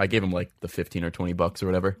for. I gave him like the $15 or $20 or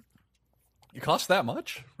whatever. It cost that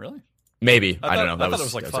much? Really? Maybe. I don't know. I thought it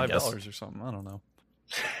was like $5 or something. I don't know.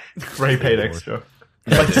 Ray paid extra.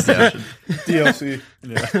 DLC.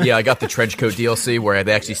 Yeah, I got the trench coat DLC where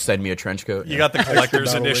they actually send me a trench coat. You got the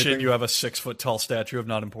collector's battle edition. raping. You have a 6-foot-tall statue of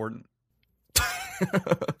Not Important.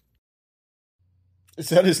 Is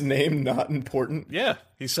that his name? Not important. Yeah,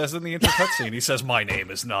 he says in the intercut scene. He says, "My name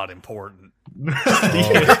is not important." Fuck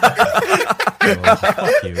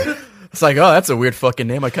you. It's like, oh, that's a weird fucking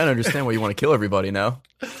name. I kind of understand why you want to kill everybody now.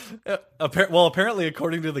 Well, apparently,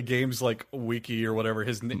 according to the game's like wiki or whatever,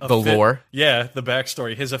 The lore. Yeah, the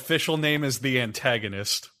backstory. His official name is the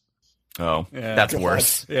antagonist. Oh, Yeah. that's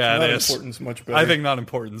worse. Yeah, Not it is. important's much better. I think not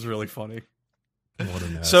important is really funny. What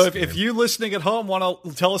an ass So if game. you listening at home want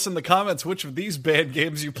to tell us in the comments which of these bad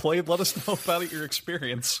games you played, let us know about your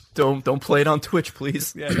experience. Don't play it on Twitch,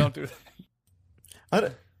 please. Yeah, don't do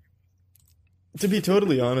that. To be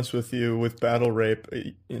totally honest with you, with Battle Rape,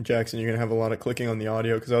 in Jackson, you're going to have a lot of clicking on the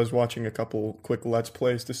audio because I was watching a couple quick Let's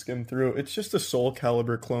Plays to skim through. It's just a Soul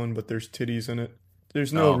Calibur clone, but there's titties in it.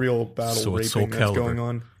 There's no real battle So it's Soul raping that's Calibur. going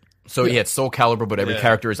on. So yeah, it's Soul Calibur, but every Yeah.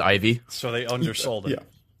 character is Ivy. So they undersold it. Yeah.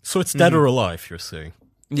 So it's dead or alive, you're saying?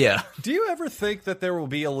 Yeah. Do you ever think that there will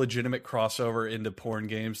be a legitimate crossover into porn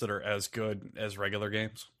games that are as good as regular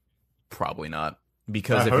games? Probably not.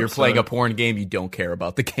 Because I if hope you're playing so. a porn game, you don't care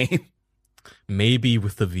about the game. Maybe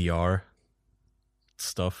with the VR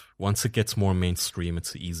stuff. Once it gets more mainstream,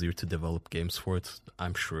 it's easier to develop games for it.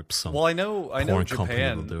 I'm sure some Well, I know porn company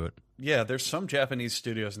will Japan. do it. Yeah, there's some Japanese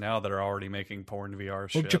studios now that are already making porn VR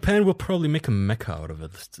shit. Well, Japan will probably make a mecha out of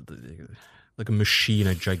it. Like a machine,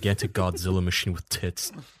 a gigantic Godzilla machine with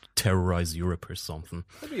tits, terrorize Europe or something.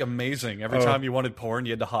 That'd be amazing. Every time you wanted porn,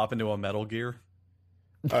 you had to hop into a Metal Gear.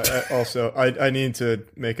 I need to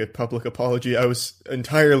make a public apology. I was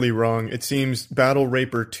entirely wrong. It seems Battle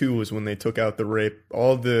Raper 2 was when they took out the rape.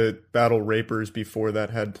 All the Battle Rapers before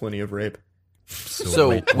that had plenty of rape. So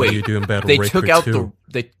what wait, do you do in Battle they Raper took out 2?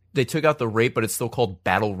 they took out the rape, but it's still called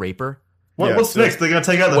Battle Raper. Yeah, What's so- next? They're going to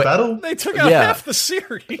take out the Wait. battle? They took out Yeah. half the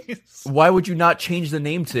series. Why would you not change the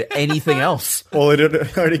name to anything else? Well, it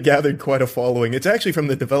had already gathered quite a following. It's actually from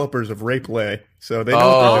the developers of Rapeplay, so they know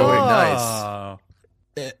what they're doing. Nice. Ah.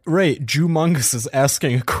 Ray, Jewmongus is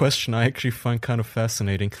asking a question I actually find kind of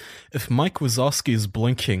fascinating. If Mike Wazowski is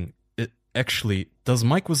blinking, does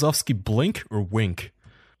Mike Wazowski blink or wink?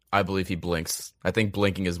 I believe he blinks. I think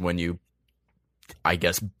blinking is when you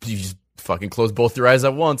just fucking close both your eyes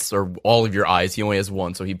at once, or all of your eyes. He only has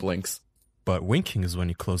one, so he blinks. But winking is when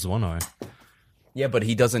you close one eye. Yeah, but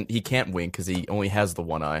he can't wink because he only has the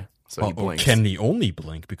one eye, so he blinks. Can he only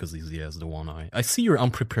blink because he has the one eye? I see you're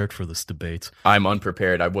unprepared for this debate. I'm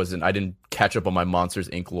unprepared. I didn't catch up on my Monsters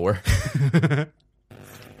Inc. lore.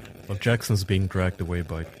 Well, Jackson's being dragged away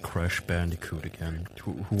by Crash Bandicoot again.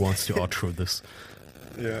 Who wants to outro this?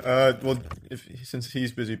 Yeah, well, since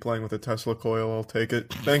he's busy playing with a Tesla coil, I'll take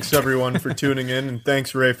it. Thanks, everyone, for tuning in, and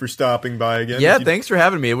thanks, Ray, for stopping by again. Yeah, thanks for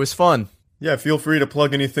having me. It was fun. Yeah, feel free to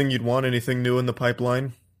plug anything you'd want, anything new in the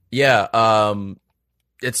pipeline. Yeah,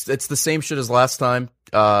 it's the same shit as last time.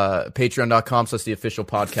 Patreon.com / the official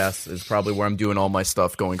podcast is probably where I'm doing all my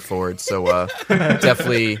stuff going forward. So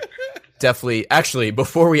definitely. Actually,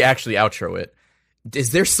 before we actually outro it,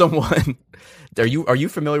 is there someone? Are you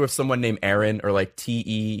familiar with someone named Aaron or like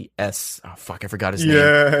TES? Oh fuck, I forgot his name.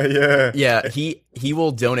 Yeah. He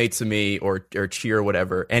will donate to me or cheer or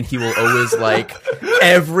whatever, and he will always like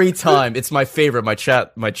every time. It's my favorite. My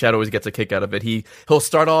chat always gets a kick out of it. He'll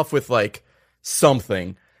start off with like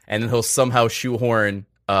something, and then he'll somehow shoehorn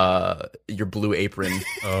your Blue Apron link,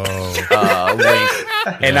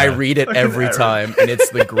 and I read it every time, and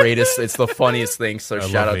it's the greatest. It's the funniest thing. So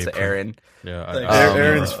shout out to Aaron. Yeah,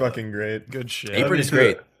 Aaron's fucking great. Good shit. Apron is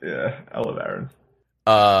great. Yeah, I love Aaron.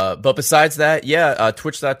 But besides that,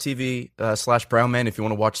 twitch.tv / Brownman if you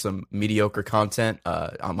want to watch some mediocre content.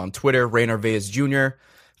 I'm on Twitter, Ray Narvaez Jr.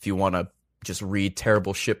 if you want to just read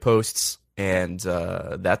terrible shit posts. And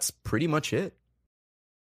that's pretty much it.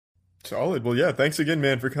 Solid. Well, yeah, thanks again,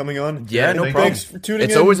 man, for coming on. Yeah, no problem. Thanks for tuning in.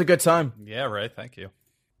 It's always a good time. Yeah, right. Thank you.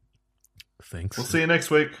 Thanks. We'll see you next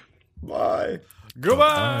week. Bye.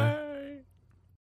 Goodbye.